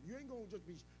important stuff. You ain't going to just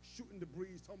be shooting the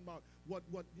breeze, talking about what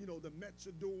the Mets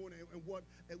are doing and what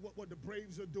the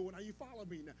Braves are doing. Are you following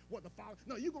me now?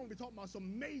 No, you're going to be talking about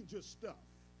some major stuff.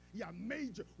 Yeah,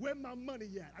 major. Where my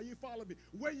money at? Are you following me?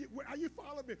 Where are you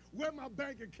following me? Where my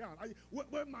bank account?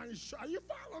 Where my insurance? Are you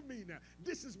following me now?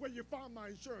 This is where you find my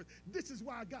insurance. This is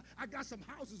why I got some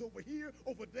houses over here,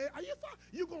 over there. Are you following?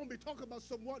 You're going to be talking about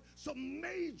some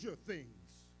major things.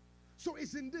 So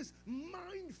it's in this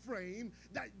mind frame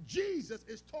that Jesus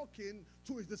is talking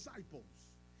to his disciples.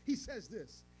 He says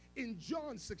this. In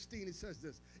John 16, he says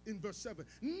this in verse 7.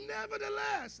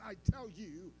 Nevertheless, I tell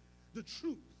you the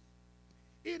truth.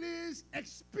 It is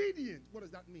expedient. What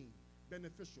does that mean?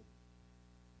 Beneficial.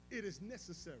 It is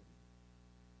necessary.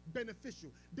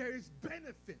 Beneficial. There is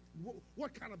benefit.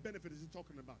 What kind of benefit is he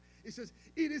talking about? It says,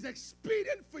 it is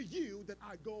expedient for you that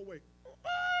I go away.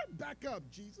 Back up,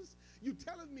 Jesus. You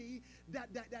telling me that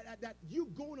you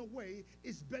going away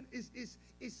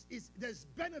there's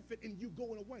benefit in you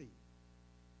going away.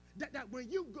 That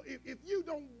when you go, if you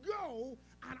don't go,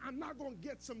 I'm not going to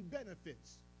get some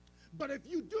benefits. But if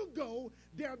you do go,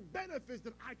 there are benefits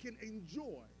that I can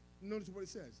enjoy. Notice what it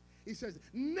says. It says,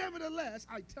 nevertheless,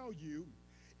 I tell you,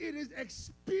 it is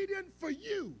expedient for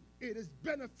you. It is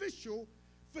beneficial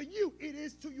for you. It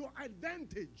is to your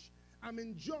advantage. I'm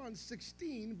in John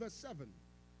 16, verse 7.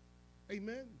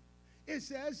 Amen. It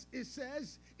says,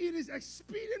 it is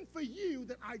expedient for you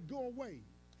that I go away.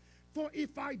 For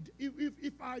if I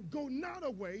go not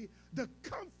away, the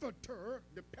Comforter,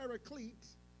 the Paraclete,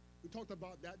 we talked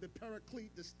about that, the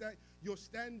Paraclete, your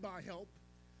standby help,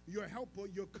 your helper,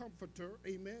 your comforter,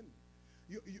 amen,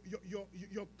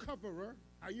 your coverer,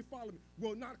 are you following me,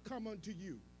 will not come unto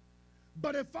you.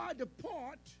 But if I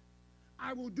depart,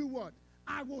 I will do what?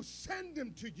 I will send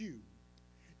him to you.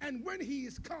 And when he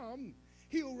is come,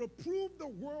 he will reprove the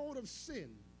world of sin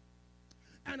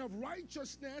and of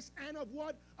righteousness and of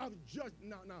what? Of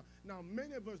judgment. Now,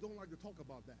 many of us don't like to talk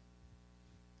about that.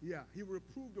 Yeah, he will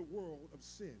reprove the world of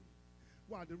sin.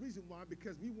 Why? The reason why,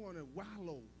 because we want to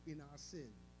wallow in our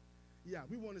sin. Yeah,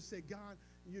 we want to say, God,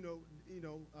 it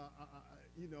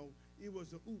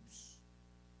was an oops.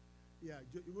 Yeah,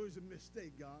 it was a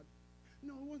mistake, God.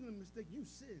 No, it wasn't a mistake. You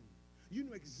sinned. You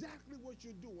know exactly what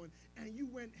you're doing, and you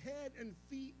went head and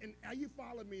feet, and you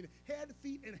follow me, head,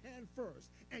 feet, and hand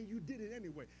first, and you did it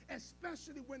anyway,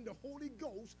 especially when the Holy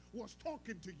Ghost was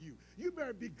talking to you. You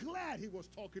better be glad he was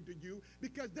talking to you,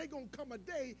 because there's going to come a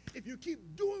day, if you keep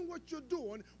doing what you're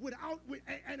doing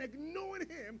and ignoring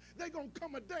him, there's going to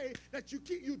come a day that you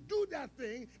do that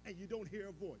thing and you don't hear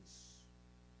a voice.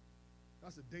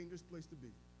 That's a dangerous place to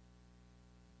be.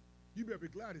 You better be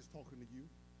glad he's talking to you.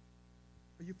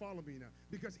 And you follow me now?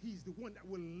 Because he's the one that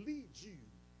will lead you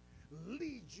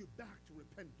back to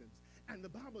repentance. And the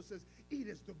Bible says it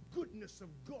is the goodness of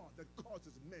God that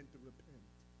causes men to repent.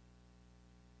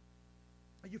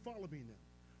 And you follow me now?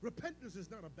 Repentance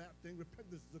is not a bad thing.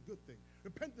 Repentance is a good thing.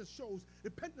 Repentance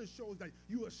shows that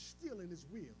you are still in his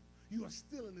will. You are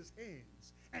still in his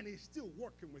hands, and he's still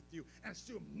working with you and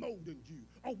still molding you.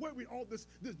 Away with all this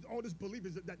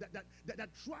believers that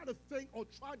try to think or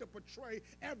try to portray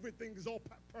everything is all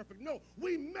perfect. No,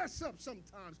 we mess up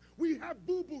sometimes. We have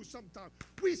boo-boos sometimes.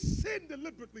 We sin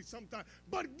deliberately sometimes.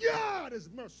 But God is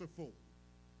merciful.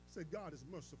 I said, God is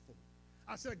merciful.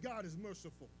 I said, God is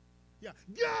merciful. Yeah,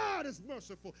 God is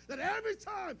merciful. That every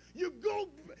time you go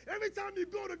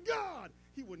to God,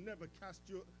 he will never cast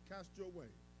you away.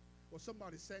 Or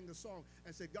somebody sang a song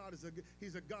and said,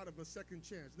 he's a God of a second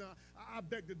chance. Now, I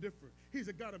beg to differ. He's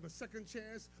a God of a second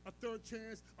chance, a third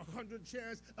chance, 100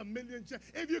 chance, 1,000,000 chance.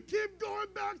 If you keep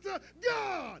going back to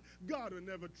God, God will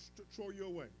never throw you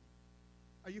away.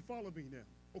 Are you following me now?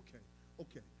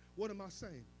 Okay. What am I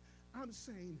saying? I'm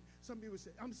saying, some people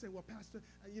say, well, Pastor,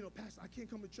 Pastor, I can't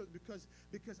come to church because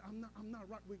I'm not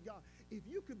right with God. If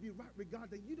you could be right with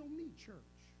God, then you don't need church.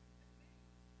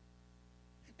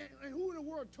 And who in the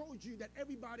world told you that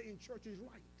everybody in church is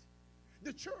right?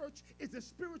 The church is a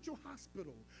spiritual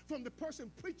hospital. From the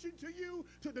person preaching to you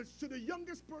to the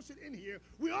youngest person in here,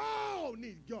 we all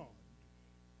need God.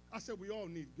 I said we all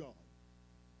need God.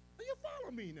 And you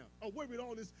follow me now? Away with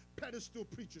all these pedestal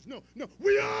preachers. No,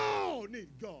 we all need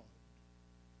God.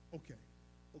 Okay.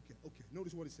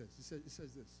 Notice what it says. It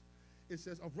says this. It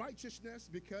says, of righteousness,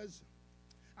 because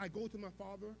I go to my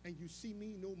Father and you see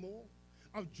me no more.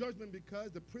 Of judgment,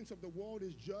 because the prince of the world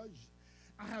is judged.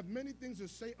 I have many things to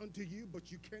say unto you, but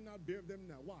you cannot bear them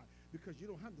now. Why? Because you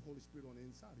don't have the Holy Spirit on the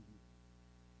inside of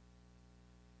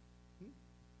you.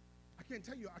 I can't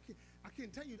tell you. I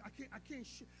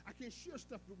can't share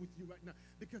stuff with you right now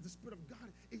because the Spirit of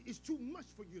God is too much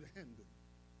for you to handle.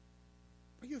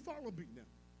 Are you following me now?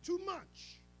 Too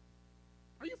much.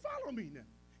 Are you following me now?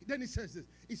 Then he says this.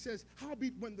 He says,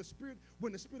 howbeit when the Spirit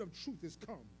of truth is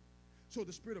come. So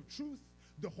the Spirit of truth,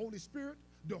 the Holy Spirit,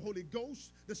 the Holy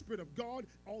Ghost, the Spirit of God,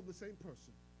 all the same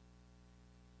person.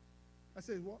 I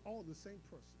say, well, all the same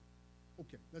person.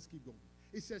 Okay, let's keep going.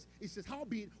 It says,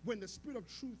 howbeit when the Spirit of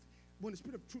truth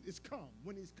is come,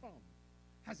 when he's come.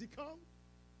 Has he come?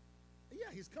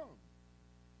 Yeah, he's come.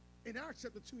 In Acts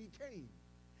chapter 2, he came,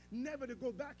 never to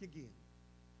go back again.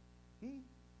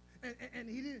 And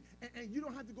he didn't. And you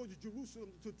don't have to go to Jerusalem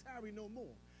to tarry no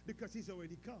more because he's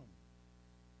already come.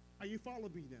 Are you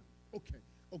following me now? Okay.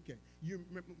 You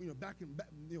remember, back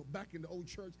in the old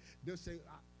church, they'll say,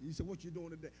 you say, what you doing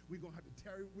today? We're gonna have to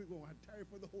tarry. We're gonna have to tarry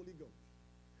for the Holy Ghost.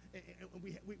 And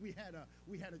we had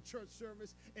a church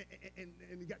service, and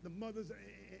you got the mothers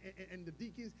and the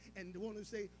deacons, and the one who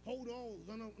say, hold on.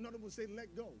 Another one say,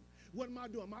 let go. What am I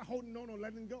doing? Am I holding on or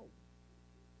letting go?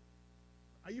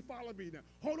 Are you following me now?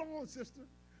 Hold on, sister.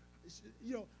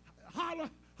 Holler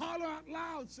out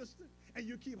loud, sister. And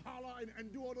you keep hollering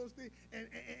and do all those things. And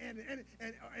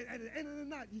at the end of the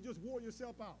night, you just wore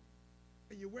yourself out.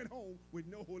 And you went home with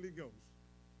no Holy Ghost.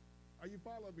 Are you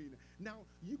following me now? Now,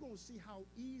 you're going to see how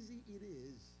easy it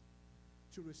is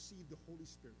to receive the Holy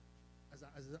Spirit as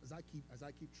I keep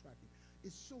tracking.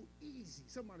 It's so easy.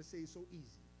 Somebody say it's so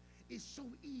easy. It's so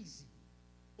easy.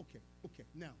 Okay.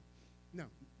 Now,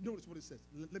 notice what it says.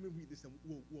 Let me read this, and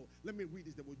we'll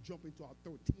jump into our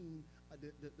 13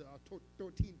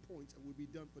 points, and we'll be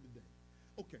done for the day.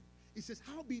 Okay. It says,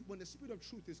 howbeit when the Spirit of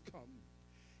truth is come,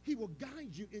 he will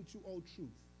guide you into all truth.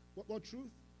 What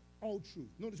truth? All truth.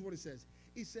 Notice what it says.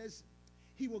 It says,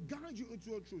 he will guide you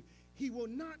into all truth. He will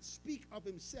not speak of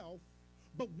himself,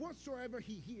 but whatsoever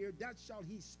he hear, that shall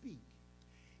he speak.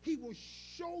 He will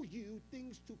show you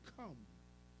things to come.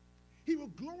 He will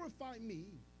glorify me.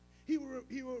 He will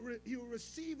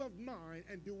receive of mine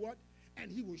and do what?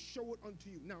 And he will show it unto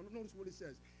you. Now, notice what it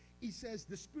says. He says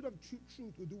the Spirit of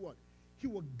truth will do what? He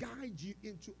will guide you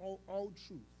into all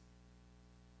truth.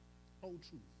 All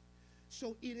truth.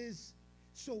 So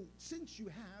since you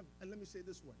have, and let me say it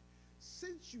this way,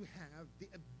 since you have the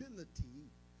ability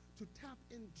to tap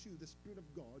into the Spirit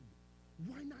of God,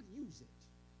 why not use it?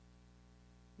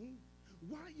 Hmm?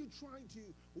 Why are you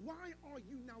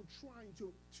now trying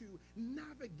to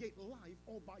navigate life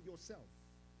all by yourself?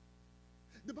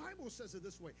 The Bible says it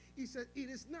this way. He said, it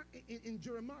is not, in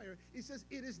Jeremiah, it says,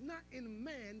 it is not in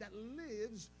man that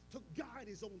lives to guide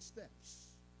his own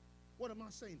steps. What am I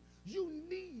saying? You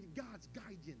need God's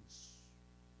guidance.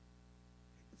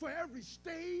 For every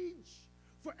stage,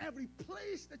 for every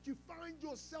place that you find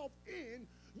yourself in,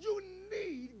 you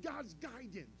need God's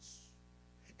guidance.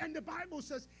 And the Bible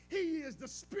says he is the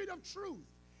Spirit of truth,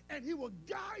 and he will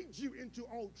guide you into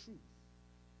all truth.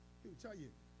 He will tell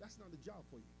you, that's not the job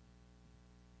for you.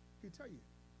 He'll tell you,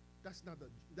 that's not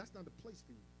the place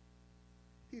for you.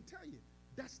 He'll tell you,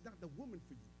 that's not the woman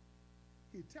for you.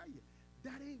 He'll tell you,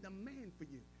 that ain't the man for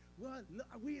you. Well,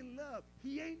 we in love.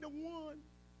 He ain't the one.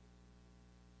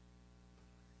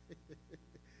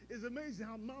 It's amazing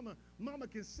how mama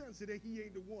can sense it that he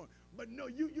ain't the one. But no,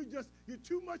 you're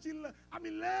too much in love. I'm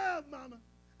in love, mama.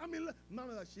 I'm in love.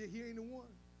 Mama, like, shit, he ain't the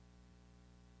one.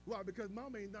 Why? Because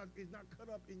mama is not caught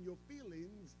up in your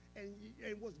feelings and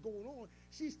what's going on.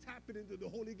 She's tapping into the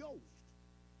Holy Ghost.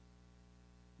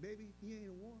 Baby, he ain't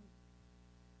the one.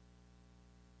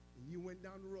 And you went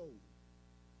down the road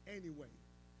anyway.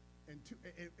 And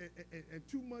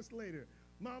 2 months later,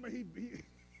 mama, he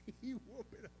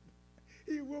whooping up.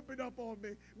 He whooping up on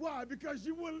me. Why? Because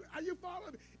you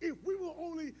follow me? If we will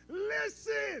only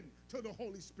listen to the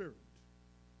Holy Spirit.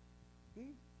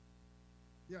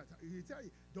 Yeah, he'll tell you,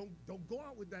 don't go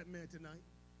out with that man tonight.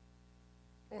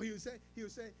 Or he'll say,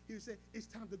 it's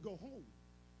time to go home.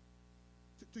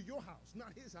 To your house,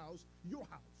 not his house, your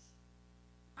house.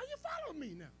 Are you following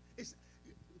me now?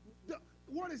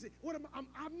 What is it?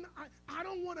 I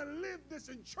don't want to live this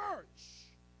in church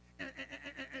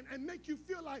and make you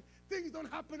feel like things don't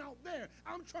happen out there.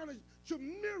 I'm trying to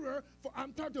mirror,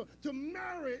 I'm trying to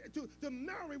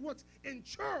marry what's in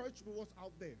church with what's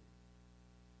out there.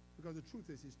 Because the truth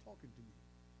is, he's talking to you.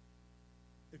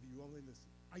 If you only listen.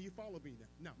 Are you following me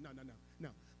now?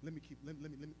 Now, let me keep going.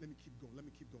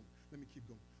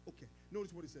 Okay,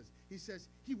 notice what he says. He says,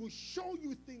 he will show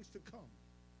you things to come.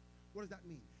 What does that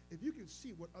mean? If you can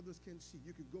see what others can see,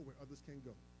 you can go where others can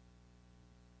go.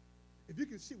 If you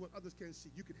can see what others can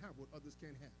see, you can have what others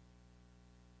can't have.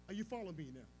 Are you following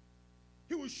me now?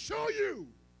 He will show you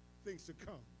things to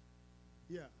come.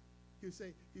 Yeah. He'll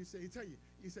tell you,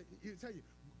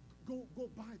 go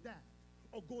buy that,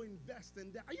 or go invest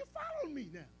in that. Are you following me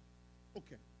now?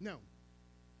 Okay. Now,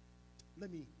 let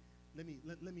me.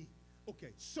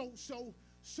 Okay. So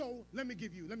let me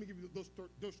give you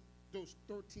those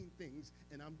 13 things,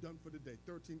 and I'm done for the day.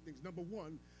 13 things. Number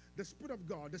one, the Spirit of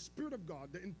God,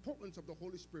 the importance of the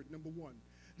Holy Spirit. Number one,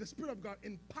 the Spirit of God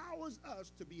empowers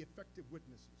us to be effective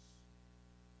witnesses.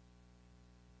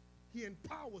 He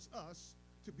empowers us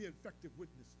to be effective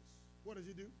witnesses. What does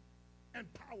he do?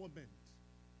 Empowerment.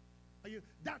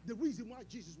 The reason why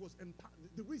Jesus was effective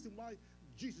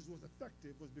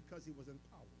was because he was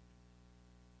empowered.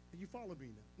 You follow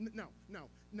me now? Now,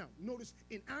 notice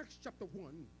in Acts chapter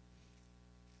 1.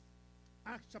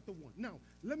 Now,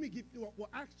 let me give you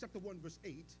Acts chapter 1, verse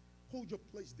 8. Hold your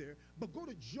place there. But go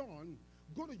to John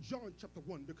chapter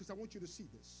 1, because I want you to see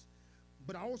this.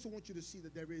 But I also want you to see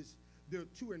that there are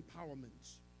two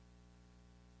empowerments.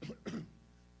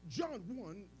 John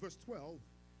 1, verse 12,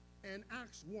 and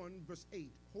Acts 1, verse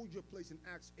 8. Hold your place in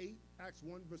Acts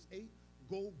 1, verse 8.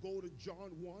 Go to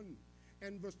John 1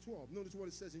 and verse 12. Notice what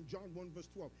it says in John 1, verse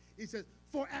 12. It says,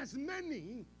 for as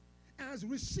many as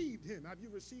received him. Have you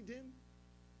received him?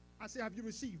 I say, have you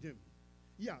received him?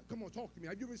 Yeah, come on, talk to me.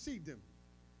 Have you received him?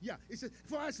 Yeah, it says,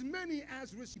 for as many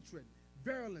as received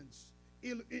violence,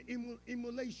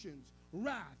 immolations,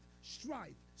 wrath,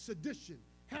 strife, sedition,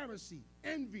 heresy,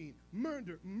 envy,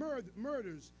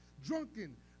 murders,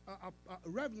 drunken,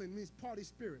 reveling means party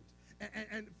spirit.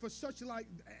 And for such like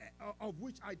of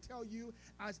which I tell you,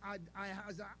 as I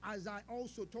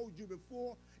also told you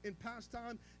before in past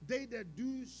time, they that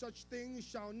do such things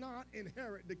shall not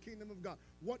inherit the kingdom of God.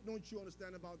 What don't you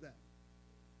understand about that?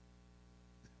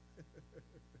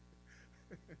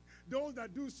 Those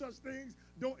that do such things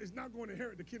is not going to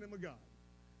inherit the kingdom of God.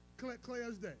 Clear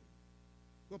as day.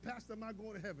 Well, Pastor, am I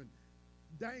going to heaven?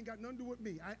 That ain't got nothing to do with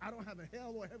me. I don't have a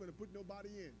hell or heaven to put nobody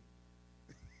in.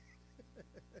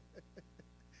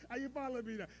 Are you following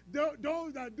me now?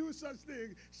 Those that do such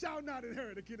things shall not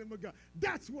inherit the kingdom of God.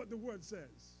 That's what the word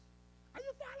says. Are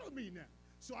you following me now?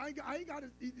 So I ain't got to,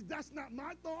 that's not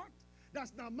my thought.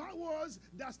 That's not my words.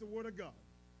 That's the word of God.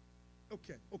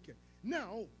 Okay.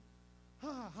 Now,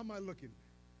 how am I looking?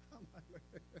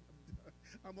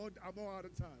 I'm all out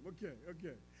of time. Okay.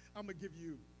 I'm going to give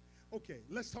you, okay,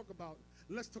 let's talk about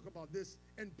this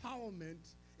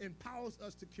empowerment empowers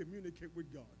us to communicate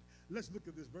with God. Let's look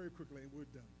at this very quickly, and we're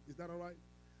done. Is that all right?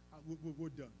 We're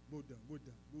done. We're done. We're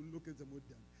done. We'll look at them. We're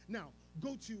done. Now,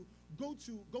 go to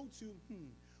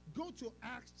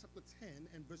Acts chapter 10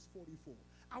 and verse 44.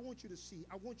 I want you to see.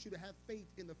 I want you to have faith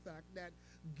in the fact that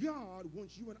God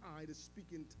wants you and I to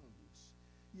speak in tongues.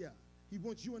 Yeah, He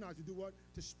wants you and I to do what?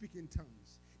 To speak in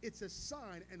tongues. It's a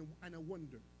sign and a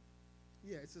wonder.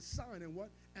 Yeah, it's a sign and what?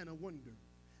 And a wonder.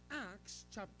 Acts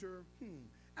chapter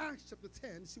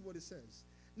 10. See what it says.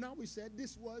 Now we said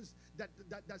this was that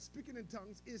speaking in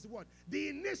tongues is what? The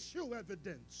initial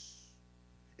evidence.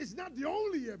 It's not the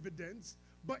only evidence,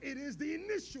 but it is the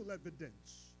initial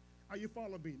evidence. Are you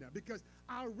following me now? Because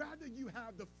I'd rather you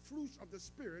have the fruits of the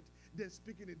Spirit than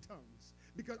speaking in tongues.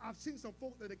 Because I've seen some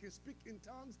folk that they can speak in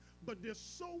tongues, but they're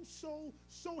so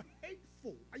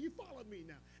hateful. Are you following me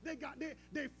now?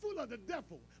 They're full of the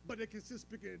devil, but they can still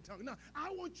speak in tongues. Now, I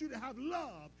want you to have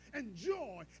love and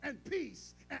joy and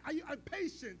peace and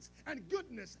patience and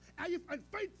goodness and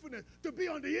faithfulness to be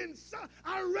on the inside.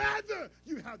 I'd rather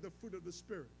you have the fruit of the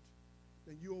Spirit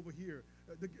than you over here.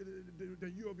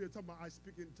 Than you over here talking about I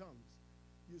speak in tongues.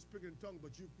 You speak in tongues,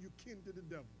 but you kin to the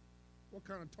devil. What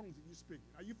kind of tongues are you speaking?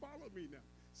 Are you following me now?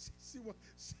 See what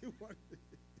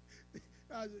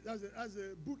as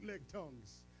a bootleg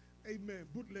tongues. Amen.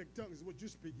 Bootleg tongues is what you're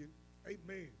speaking.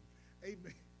 Amen.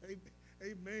 Amen. Amen.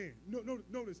 Amen. No,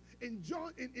 notice in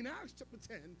Acts chapter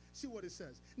 10, see what it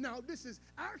says. Now, this is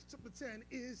Acts chapter 10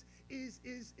 is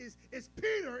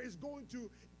Peter is going to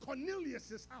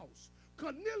Cornelius' house.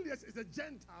 Cornelius is a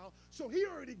Gentile, so he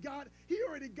already got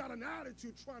an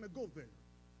attitude trying to go there.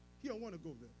 He don't want to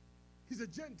go there. He's a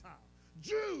Gentile.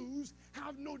 Jews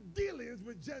have no dealings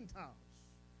with Gentiles.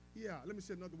 Yeah, let me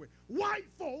say another way. White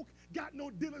folk got no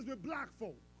dealings with black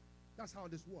folk. That's how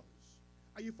this was.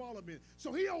 Are you following me?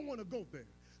 So he don't want to go there.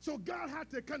 So God had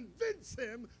to convince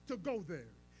him to go there.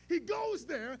 He goes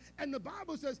there, and the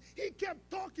Bible says he kept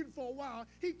talking for a while.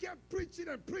 He kept preaching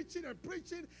and preaching and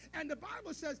preaching, and the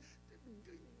Bible says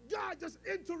God just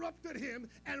interrupted him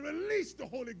and released the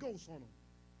Holy Ghost on him.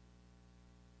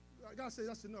 God says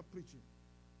that's enough preaching.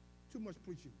 Too much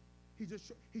preaching. He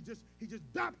just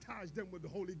baptized them with the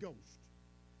Holy Ghost.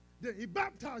 Then he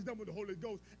baptized them with the Holy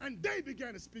Ghost, and they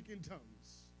began to speak in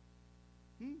tongues.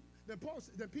 Then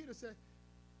Peter said,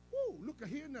 "Whoo, look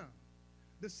here now.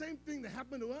 The same thing that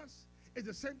happened to us is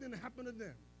the same thing that happened to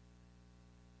them.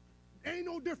 Ain't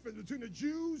no difference between the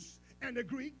Jews and the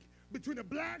Greek, between the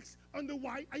blacks and the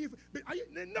white.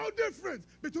 No difference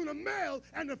between a male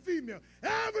and a female.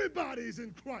 Everybody is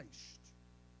in Christ."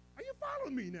 Are you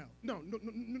following me now? No,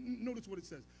 notice what it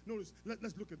says. Notice,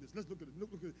 let's look at this. Let's look at it.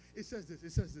 Look at it. It says this.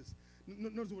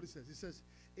 Notice what it says. It says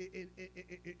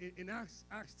in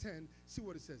Acts 10, see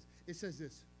what it says. It says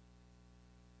this.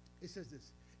 It says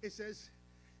this. It says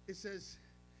this. It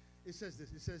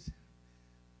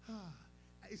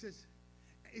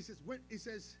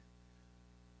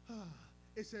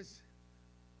says,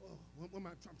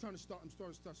 I'm trying to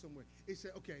start somewhere. It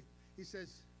said, okay, he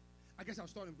says, I guess I'll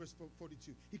start in verse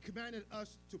 42. He commanded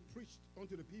us to preach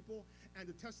unto the people and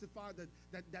to testify that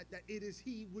it is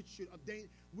he which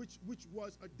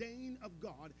was ordained of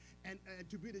God and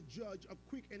to be the judge of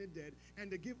quick and the dead,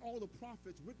 and to give all the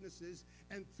prophets witnesses,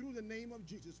 and through the name of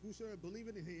Jesus, whosoever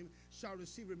believeth in him shall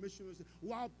receive remission of sins.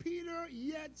 While Peter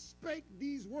yet spake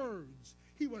these words,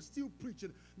 he was still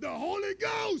preaching. The Holy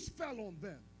Ghost fell on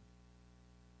them,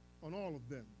 on all of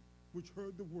them which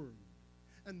heard the word.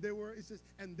 And they were, it says,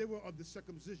 and they were of the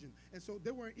circumcision. And so they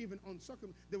weren't even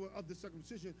they were of the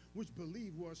circumcision which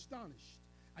believed were astonished.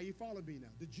 Are you following me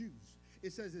now? The Jews.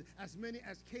 It says, as many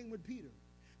as came with Peter,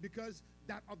 because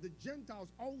that of the Gentiles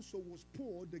also was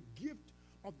poured the gift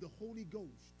of the Holy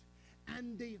Ghost.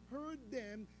 And they heard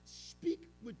them speak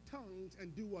with tongues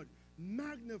and do what?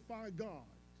 Magnify God.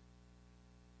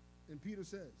 And Peter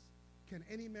says, can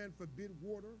any man forbid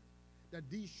water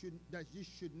that ye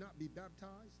should not be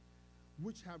baptized,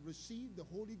 which have received the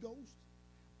Holy Ghost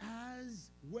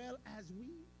as well as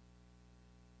we?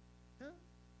 Huh?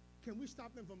 Can we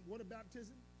stop them from water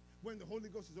baptism when the Holy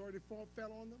Ghost has already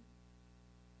fell on them?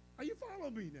 Are you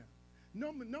following me now?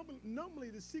 Normally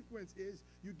the sequence is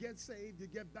you get saved, you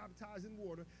get baptized in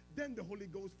water, then the Holy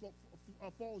Ghost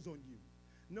falls on you.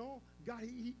 No, God,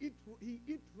 he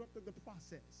interrupted the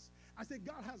process. I said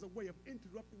God has a way of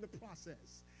interrupting the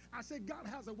process. I said God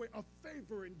has a way of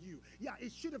favoring you. Yeah,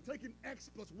 it should have taken X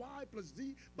plus Y plus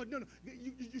Z, but no,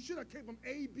 you should have came from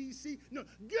A, B, C. No,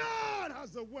 God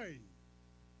has a way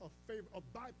of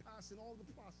bypassing all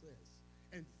the process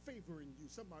and favoring you.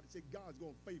 Somebody say God's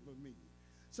going to favor me.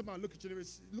 Somebody look at your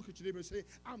neighbor and say,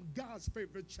 I'm God's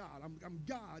favorite child. I'm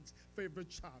God's favorite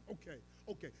child. Okay.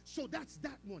 So that's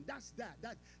that one. That's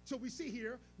that. So we see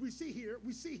the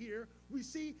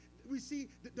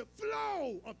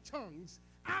flow of tongues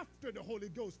after the Holy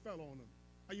Ghost fell on them.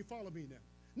 Are you following me now?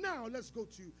 Now let's go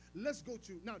to.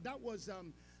 Now that was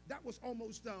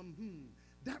almost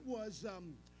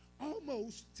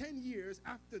almost 10 years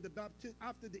after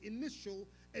the initial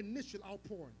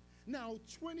outpouring. Now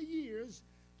 20 years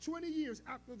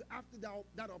after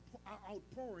that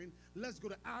outpouring, let's go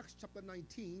to Acts chapter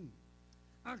 19.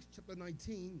 Acts chapter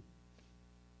 19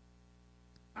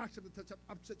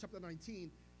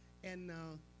 and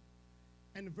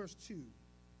verse 2.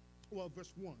 Well,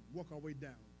 verse 1. Work our way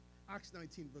down. Acts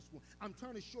 19, verse 1. I'm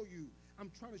trying to show you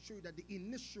that the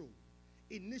initial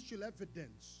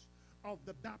evidence of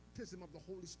the baptism of the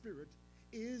Holy Spirit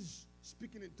is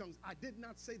speaking in tongues. I did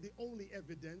not say the only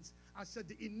evidence. I said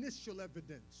the initial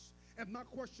evidence. And my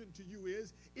question to you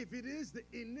is, if it is the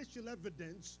initial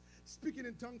evidence, speaking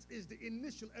in tongues is the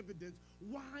initial evidence,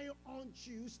 why aren't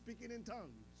you speaking in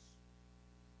tongues?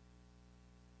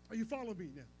 Are you following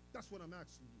me now? That's what I'm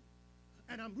asking you.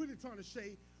 And I'm really trying to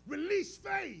say, release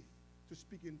faith to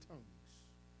speak in tongues.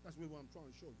 That's what I'm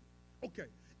trying to show you. Okay,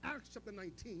 Acts chapter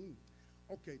 19.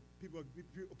 Okay,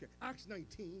 okay, Acts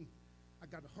 19. I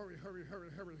got to hurry.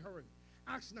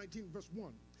 Acts 19, verse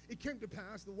 1. It came to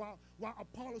pass that while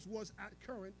Apollos was at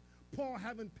Corinth, Paul,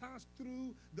 having passed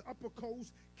through the upper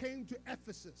coast, came to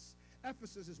Ephesus.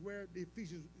 Ephesus is where the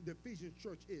Ephesian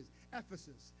church is,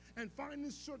 Ephesus. And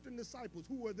finding certain disciples.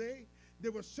 Who were they?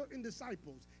 There were certain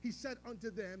disciples. He said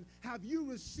unto them, have you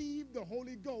received the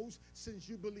Holy Ghost since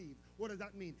you believe? What does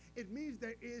that mean? It means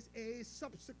there is a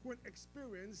subsequent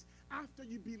experience after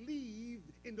you believe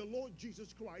in the Lord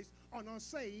Jesus Christ and are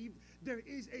saved. There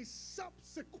is a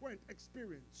subsequent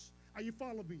experience. Are you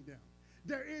following me now?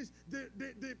 There is the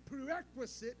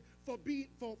prerequisite for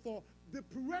the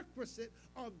prerequisite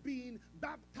of being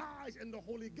baptized in the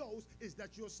Holy Ghost is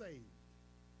that you're saved.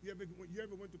 You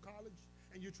ever went to college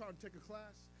and you tried to take a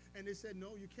class and they said,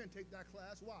 no, you can't take that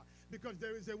class? Why? Because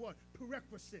there is a what?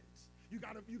 Prerequisite. You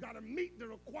gotta meet the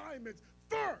requirements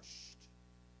first.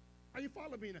 Are you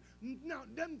following me now? Now,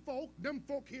 them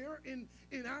folk here in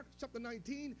Acts chapter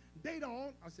 19, they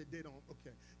don't, I said they don't,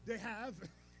 okay. They have,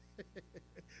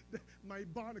 my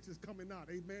ebonics is coming out,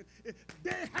 amen.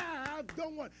 They have,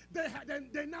 don't what?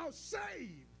 They're now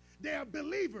saved. They are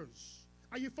believers.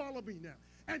 Are you following me now?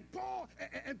 And Paul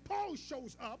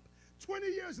shows up 20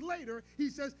 years later. He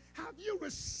says, have you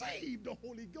received the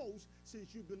Holy Ghost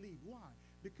since you believe? Why?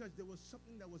 Because there was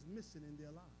something that was missing in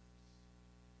their lives.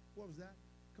 What was that?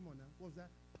 Come on now. What was that?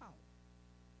 Power.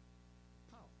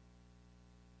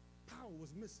 Power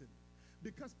was missing.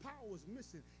 Because power was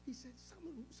missing, he said,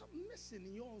 something missing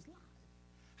in y'all's life.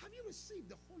 Have you received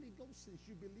the Holy Ghost since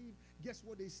you believe? Guess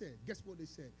what they said?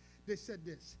 They said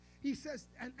this. He says,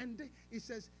 he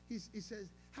says,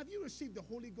 have you received the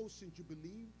Holy Ghost since you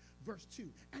believe? Verse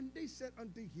 2. And they said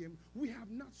unto him, we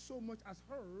have not so much as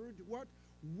heard what?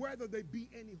 Whether there be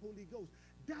any Holy Ghost.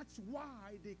 That's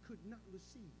why they could not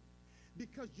receive.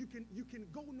 Because you can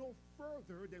go no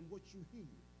further than what you hear.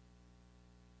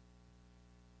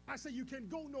 I say you can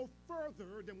go no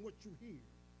further than what you hear.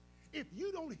 If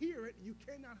you don't hear it, you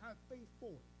cannot have faith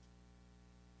for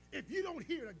it. If you don't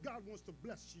hear that God wants to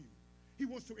bless you, he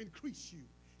wants to increase you,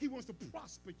 he wants to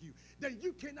prosper you, then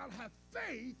you cannot have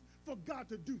faith for God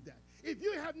to do that. If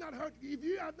you have not heard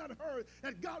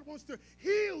that God wants to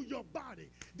heal your body,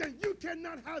 then you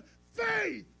cannot have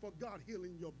faith for God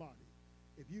healing your body.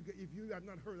 If you have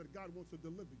not heard that God wants to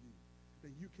deliver you,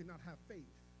 then you cannot have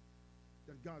faith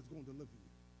that God's going to deliver you.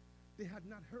 They had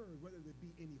not heard whether there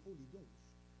be any Holy Ghost.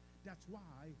 That's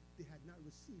why they had not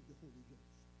received the Holy Ghost.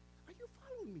 Are you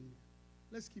following me now?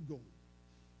 Let's keep going.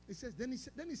 It says, then he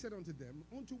said unto them,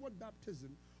 unto what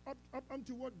baptism,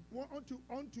 unto what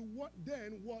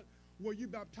were you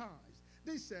baptized?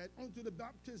 They said, unto the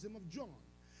baptism of John.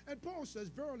 And Paul says,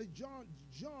 verily John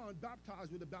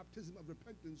baptized with the baptism of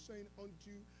repentance, saying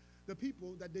unto the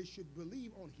people that they should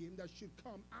believe on him that should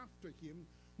come after him,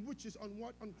 which is on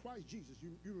what? On Christ Jesus.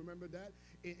 You remember that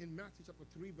in Matthew chapter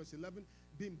 3, verse 11,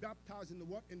 being baptized in the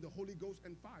what? In the Holy Ghost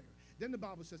and fire. Then the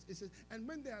Bible says, it says, and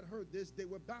when they had heard this, they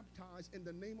were baptized in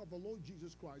the name of the Lord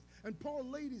Jesus Christ. And Paul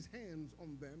laid his hands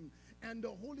on them, and the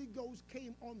Holy Ghost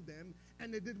came on them,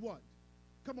 and they did what?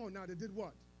 Come on now, they did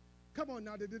what? Come on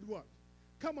now, they did what?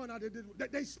 Come on now, they did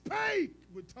what? They spake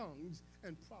with tongues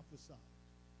and prophesied.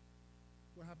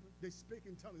 What happened? They spake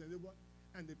in tongues, and they did what?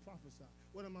 And they prophesied.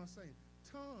 What am I saying?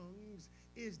 Tongues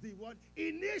is the what?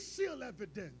 Initial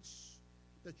evidence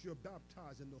that you're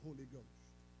baptized in the Holy Ghost.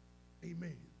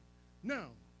 Amen.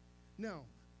 Now,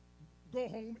 go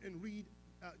home and read.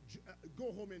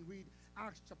 Go home and read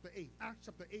Acts chapter 8. Acts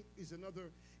chapter 8 is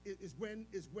another. Is when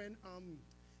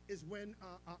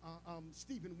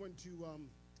Stephen went to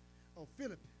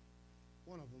Philip,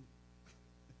 one of them.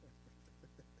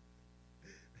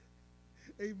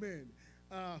 Amen.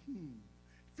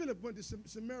 Philip went to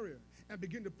Samaria and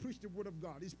began to preach the word of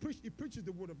God. He preaches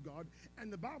the word of God,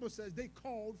 and the Bible says they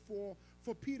called for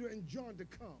Peter and John to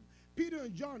come. Peter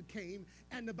and John came,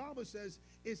 and the Bible says,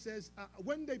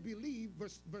 when they believed,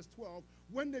 verse 12,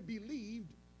 when they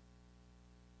believed,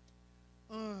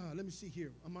 let me see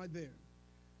here. Am I there?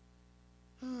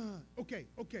 Okay,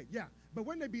 yeah. But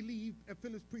when they believed,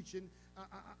 Philip's preaching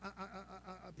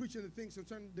the things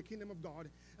concerning the kingdom of God,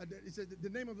 it says the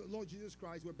name of the Lord Jesus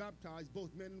Christ were baptized,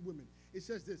 both men and women. It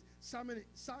says this, Simon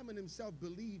himself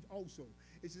believed also.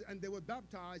 It says, and they were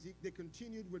baptized. They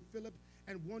continued with Philip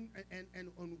and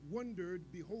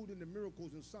wondered, beholding the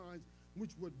miracles and signs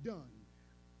which were done.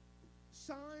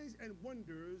 Signs and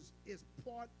wonders is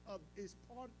part of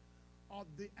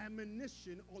the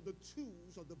ammunition or the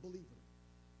tools of the believer.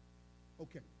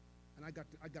 Okay, and I got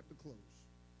to close.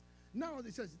 Now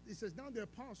it says now the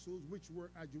apostles which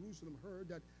were at Jerusalem heard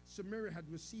that Samaria had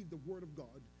received the word of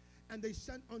God, and they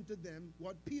sent unto them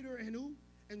what? Peter and who?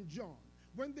 And John.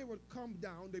 When they would come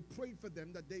down, they prayed for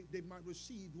them that they might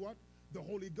receive what? The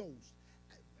Holy Ghost.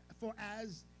 For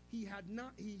as he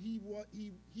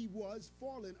was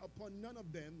fallen upon none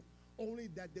of them, only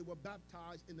that they were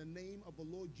baptized in the name of the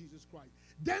Lord Jesus Christ.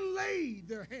 Then laid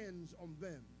their hands on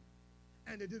them,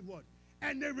 and they did what?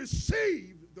 And they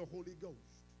received the Holy Ghost.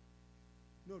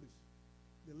 Notice,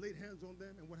 they laid hands on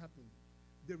them, and what happened?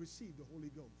 They received the Holy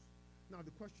Ghost. Now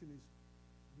the question is,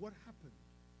 what happened?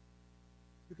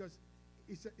 Because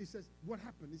it says, what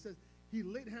happened? It says, he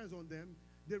laid hands on them,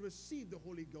 they received the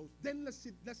Holy Ghost. Then let's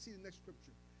see the next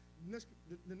scripture.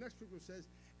 The next scripture says,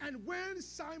 and when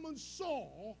Simon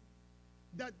saw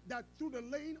that through the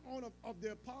laying on of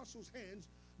the apostles' hands,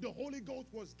 the Holy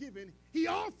Ghost was given, he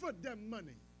offered them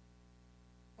money.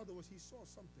 In other words, he saw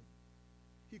something.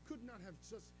 He could not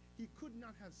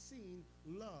have seen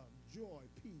love, joy,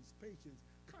 peace, patience,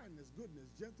 kindness, goodness,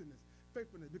 gentleness,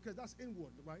 faithfulness, because that's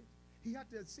inward, right? He had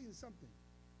to have seen something.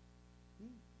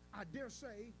 I dare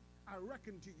say, I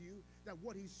reckon to you that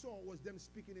what he saw was them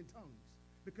speaking in tongues,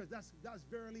 because that's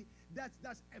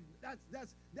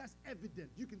evident.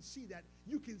 You can see that.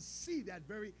 You can see that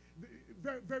very,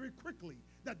 very, very quickly,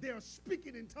 that they are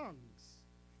speaking in tongues.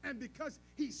 And because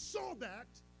he saw that,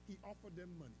 he offered them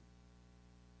money.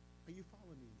 Are you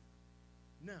following me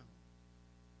now? Now,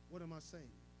 what am I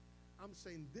saying? I'm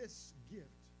saying this gift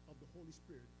of the Holy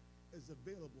Spirit is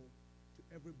available to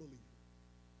every believer.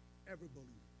 Every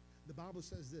believer. The Bible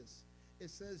says this. It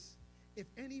says, if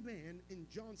any man, in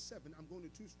John 7, I'm going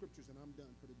to two scriptures and I'm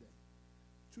done for the day.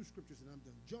 Two scriptures and I'm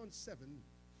done. John 7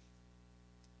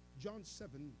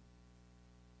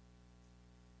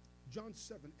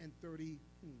 and 30.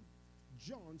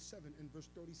 John 7 and verse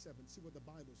 37. See what the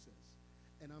Bible says.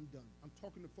 And I'm done. I'm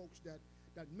talking to folks that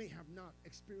may have not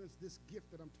experienced this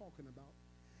gift that I'm talking about.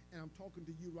 And I'm talking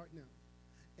to you right now.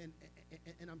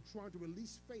 And I'm trying to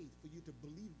release faith for you to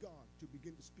believe God to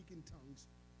begin to speak in tongues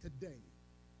today.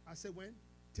 I said when?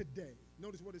 Today.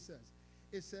 Notice what it says.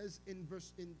 It says in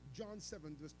John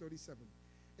 7, verse 37.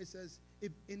 It says,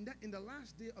 if in the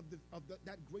last day of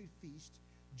that great feast,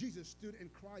 Jesus stood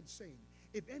and cried, saying,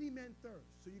 if any man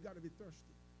thirst, so you got to be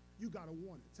thirsty. You got to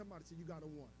want it. Somebody say you got to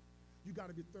want it. You got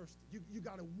to be thirsty. You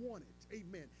got to want it.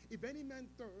 Amen. If any man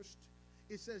thirst,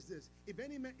 it says this. It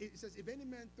says, if any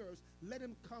man thirst, let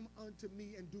him come unto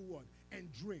me and do what?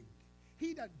 And drink.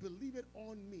 He that believeth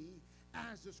on me,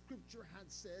 as the scripture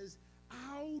had says,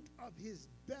 out of his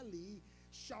belly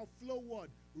shall flow what?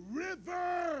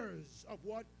 Rivers of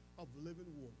what? Of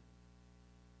living water.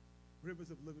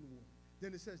 Rivers of living water.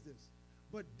 Then it says this.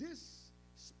 But this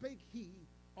spake he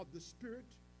of the Spirit,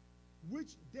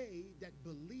 which they that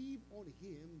believe on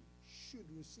him should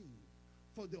receive.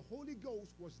 For the Holy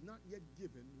Ghost was not yet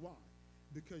given. Why?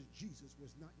 Because Jesus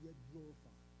was not yet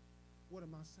glorified. What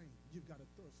am I saying? You've got to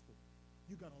thirst for it.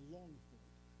 You got to long for it.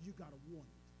 You got to want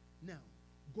it. Now,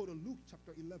 go to Luke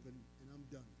chapter 11, and I'm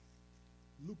done.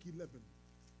 Luke 11.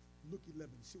 Luke 11.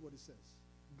 See what it says.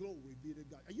 Glory be to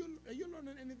God. Are you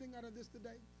learning anything out of this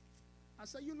today? I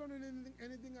say, you learning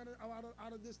anything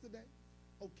out of this today?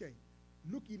 Okay.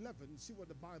 Luke 11. See what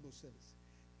the Bible says.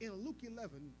 In Luke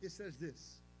 11, it says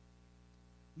this.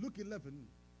 Luke 11,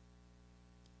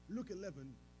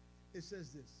 it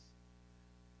says this.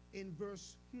 In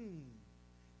verse 9,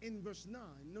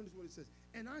 notice what it says.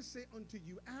 And I say unto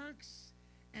you, ask,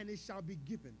 and it shall be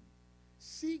given.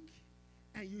 Seek,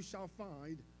 and you shall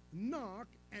find. Knock,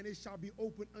 and it shall be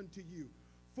opened unto you.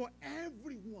 For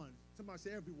everyone, somebody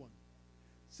say everyone.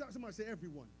 Somebody say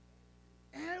everyone.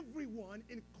 Everyone,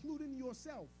 including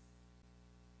yourself.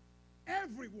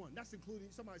 Everyone, that's including,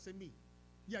 somebody say me.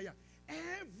 Yeah.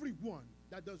 Everyone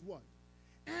that does what?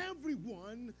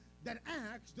 Everyone that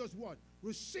asks does what?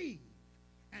 Receive.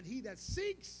 And he that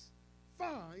seeks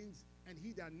finds, and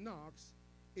he that knocks,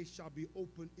 it shall be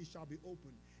open. It shall be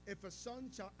open. If a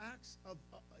son shall ask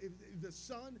if the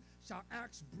son shall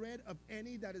ask bread of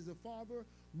any that is a father,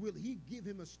 will he give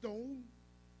him a stone?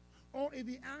 Or if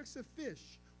he asks a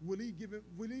fish, will he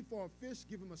for a fish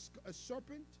give him a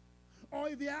serpent? Or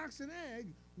if he asks an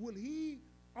egg, will he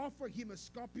offer him a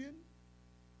scorpion?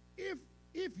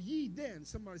 If ye then,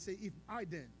 somebody say, if I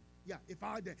then. Yeah, if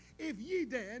I then. If ye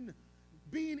then,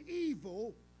 being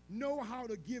evil, know how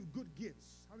to give good gifts.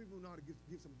 How many people know how to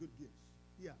give some good gifts?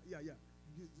 Yeah.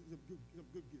 Some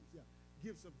good gifts, yeah.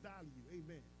 Gifts of value,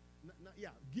 amen.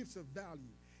 Gifts of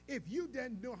value. If you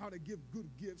then know how to give good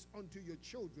gifts unto your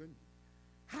children,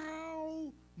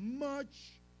 how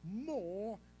much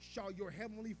more shall your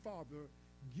heavenly Father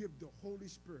give the Holy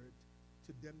Spirit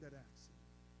to them that ask him?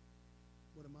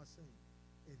 What am I saying?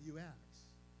 If you ask,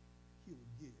 he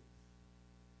will give.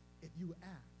 If you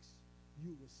ask,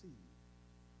 you receive.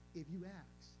 If you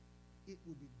ask, it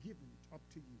will be given up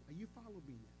to you. Are you following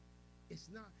me now? It's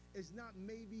not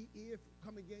maybe if,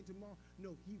 come again tomorrow.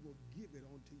 No, he will give it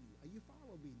unto you. Are you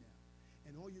following me now?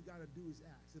 And all you got to do is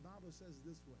ask. The Bible says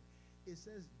this way. It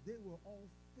says they were all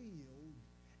filled,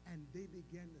 and they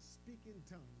began to speak in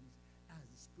tongues as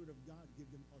the Spirit of God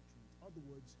gave them utterance. In other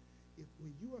words,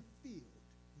 when you are filled,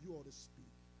 you ought to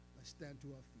speak. Let's stand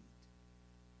to our feet.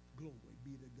 Glory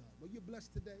be to God. Were you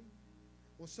blessed today?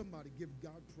 Or somebody give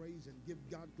God praise and give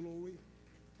God glory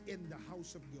in the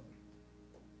house of God.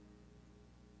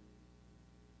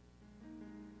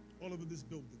 All over this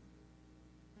building.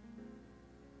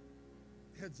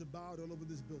 Heads are bowed all over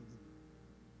this building.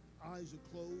 Eyes are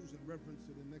closed in reverence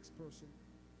to the next person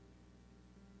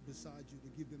beside you to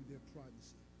give them their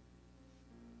privacy.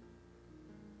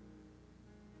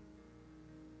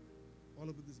 All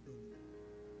over this building.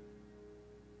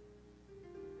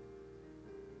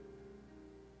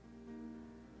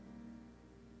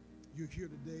 You're here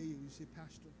today and you say,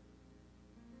 Pastor,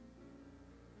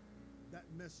 that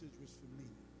message was for me.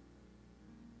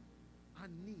 I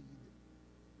need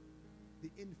the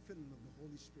infilling of the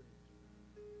Holy Spirit.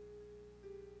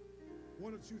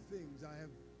 One or two things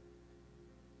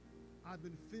I've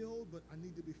been filled, but I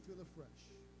need to be filled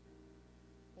afresh.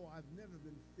 Or I've never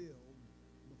been filled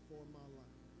before in my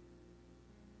life,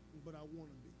 but I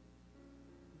want to be.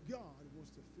 God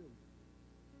wants to fill you.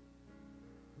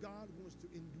 God wants to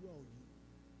indwell you.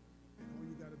 And all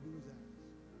you got to do is ask.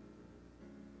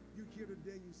 You here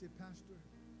today, you say, Pastor,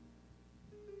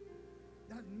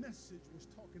 that message was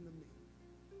talking to me.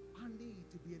 I need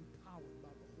to be empowered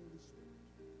by the Holy Spirit.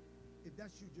 If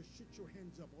that's you, just shoot your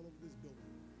hands up all over this building.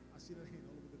 I see that hand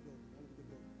all over the building, all over the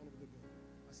building, all over the building.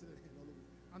 I see that hand all over.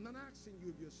 I'm not asking you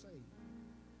if you're saved.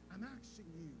 I'm asking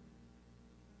you,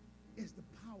 is the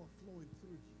power flowing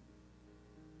through you?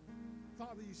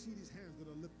 Father, you see these hands that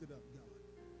are lifted up, God.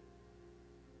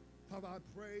 Father, I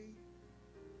pray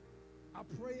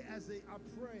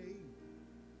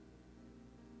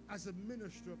as a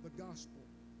minister of the gospel.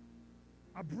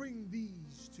 I bring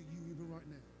these to you even right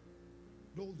now.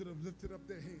 Those that have lifted up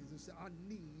their hands and said, I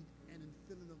need an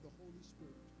infilling of the Holy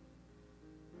Spirit.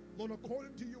 Lord,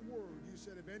 according to your word, you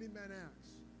said, if any man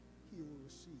asks, he will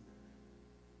receive.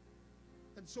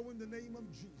 And so in the name of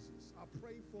Jesus, I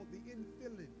pray for the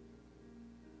infilling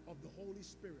of the Holy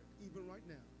Spirit, even right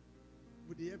now,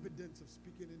 with the evidence of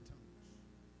speaking in tongues.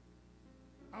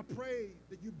 I pray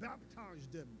that you baptize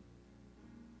them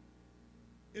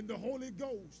in the Holy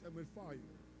Ghost and with fire.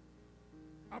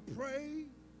 I pray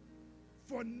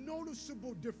for a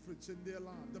noticeable difference in their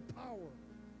life, the power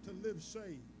to live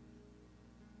saved,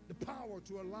 the power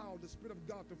to allow the Spirit of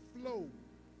God to flow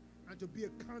and to be a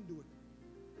conduit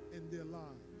in their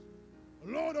lives.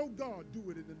 Lord, oh God, do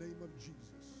it in the name of Jesus.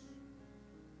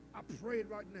 I pray it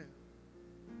right now.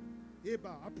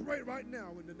 I pray it right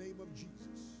now in the name of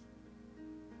Jesus.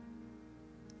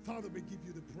 Father, we give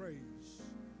you the praise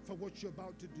for what you're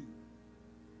about to do.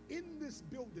 In this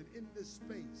building, in this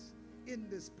space, in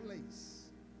this place,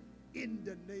 in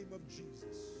the name of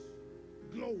Jesus.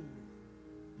 Glory.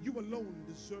 You alone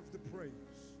deserve the praise.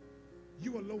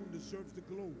 You alone deserve the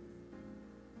glory.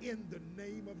 In the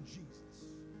name of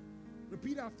Jesus.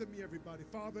 Repeat after me, everybody.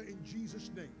 Father, in Jesus'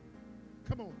 name.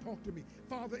 Come on, talk to me.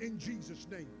 Father, in Jesus'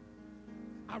 name.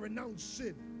 I renounce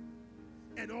sin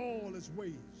and all its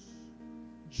ways.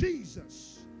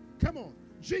 Jesus, come on,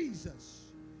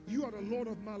 Jesus, you are the Lord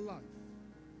of my life.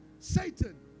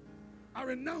 Satan, I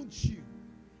renounce you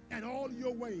and all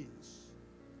your ways.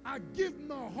 I give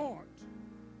my heart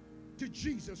to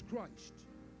Jesus Christ.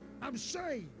 I'm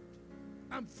saved.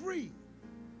 I'm free.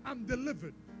 I'm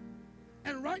delivered.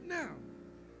 And right now,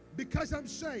 because I'm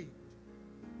saved,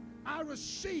 I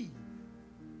receive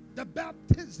the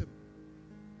baptism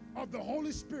of the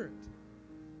Holy Spirit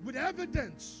with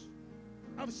evidence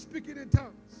of speaking in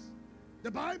tongues.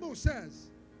 The Bible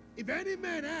says, if any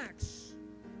man asks,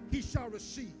 he shall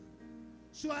receive.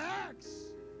 So I ask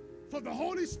for the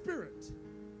Holy Spirit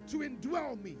to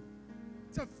indwell me,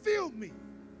 to fill me,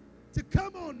 to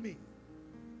come on me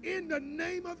in the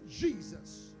name of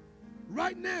Jesus.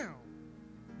 Right now,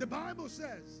 the Bible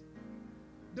says,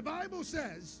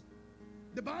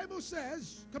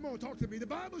 come on, talk to me. The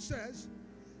Bible says,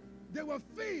 they were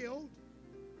filled,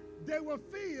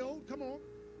 come on,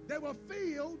 they were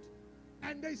filled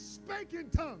and they spake in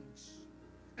tongues.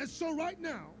 And so right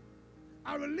now,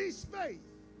 I release faith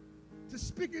to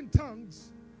speak in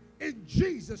tongues in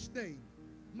Jesus' name.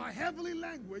 My heavenly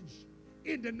language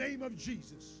in the name of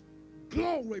Jesus.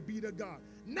 Glory be to God.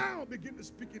 Now begin to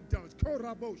speak in tongues.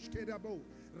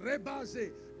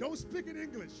 Don't speak in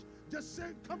English. Just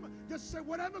say, just say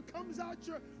whatever comes out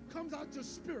your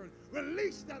spirit.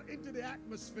 Release that into the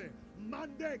atmosphere.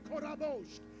 Mande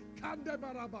korabosh, kande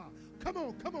baraba. Come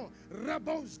on.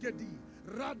 Rabosgedi,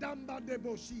 radamba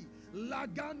deboshi,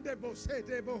 lagande bose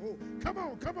deboho. Come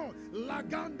on.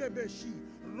 Lagande beshi,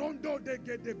 rondo de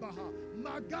gedebaha,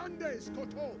 magande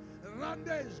skoto,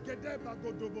 randes gedeba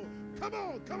godobo. Come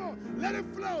on. Let it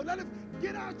flow. Let it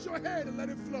get out your head and let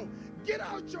it flow. Get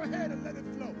out your head and let it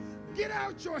flow. Get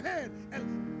out your head.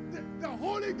 And the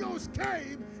Holy Ghost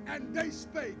came and they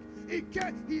spake.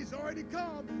 He's already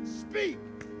come. Speak.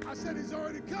 I said he's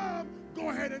already come. Go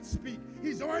ahead and speak.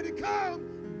 He's already come.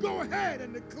 Go ahead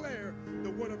and declare the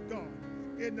word of God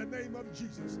in the name of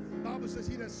Jesus. The Bible says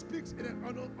he that speaks in an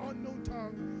unknown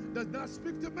tongue does not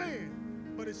speak to man,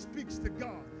 but it speaks to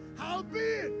God.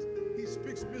 Howbeit, he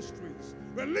speaks mysteries.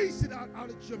 Release it out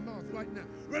of your mouth right now.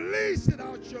 Release it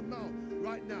out your mouth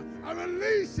right now. I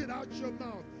release it out your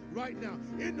mouth right now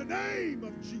in the name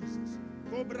of Jesus.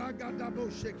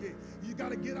 You got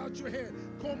to get out your head.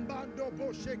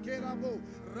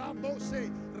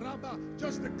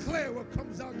 Just declare what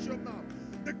comes out your mouth.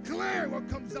 Declare what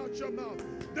comes out your mouth.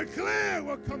 Declare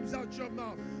what comes out your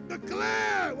mouth.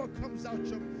 Declare what comes out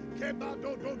your mouth.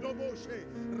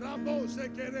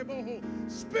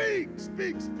 Speak.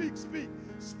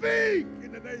 Speak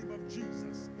in the name of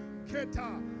Jesus.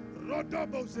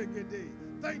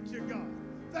 Thank you, God.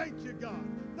 Thank you, God.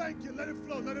 Thank you. Let it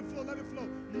flow.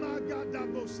 My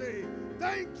God, say,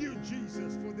 thank you,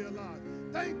 Jesus, for their lives.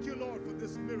 Thank you, Lord, for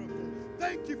this miracle.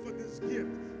 Thank you for this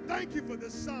gift. Thank you for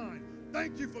this sign.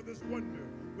 Thank you for this wonder.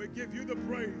 We give you the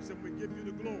praise and we give you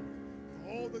the glory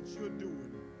for all that you're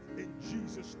doing. In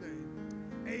Jesus' name,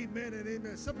 amen and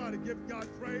amen. Somebody give God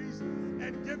praise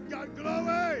and give God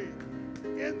glory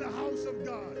in the house of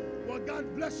God. Well,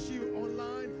 God bless you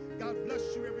online. God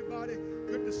bless you, everybody.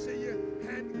 Good to see you.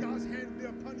 God's hand be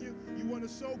upon you. You want to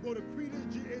sow, go to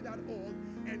creedusga.org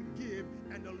and give,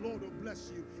 and the Lord will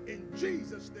bless you. In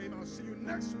Jesus' name, I'll see you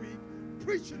next week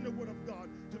preaching the word of God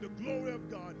to the glory of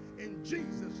God. In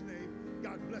Jesus' name,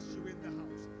 God bless you in the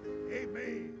house.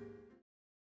 Amen.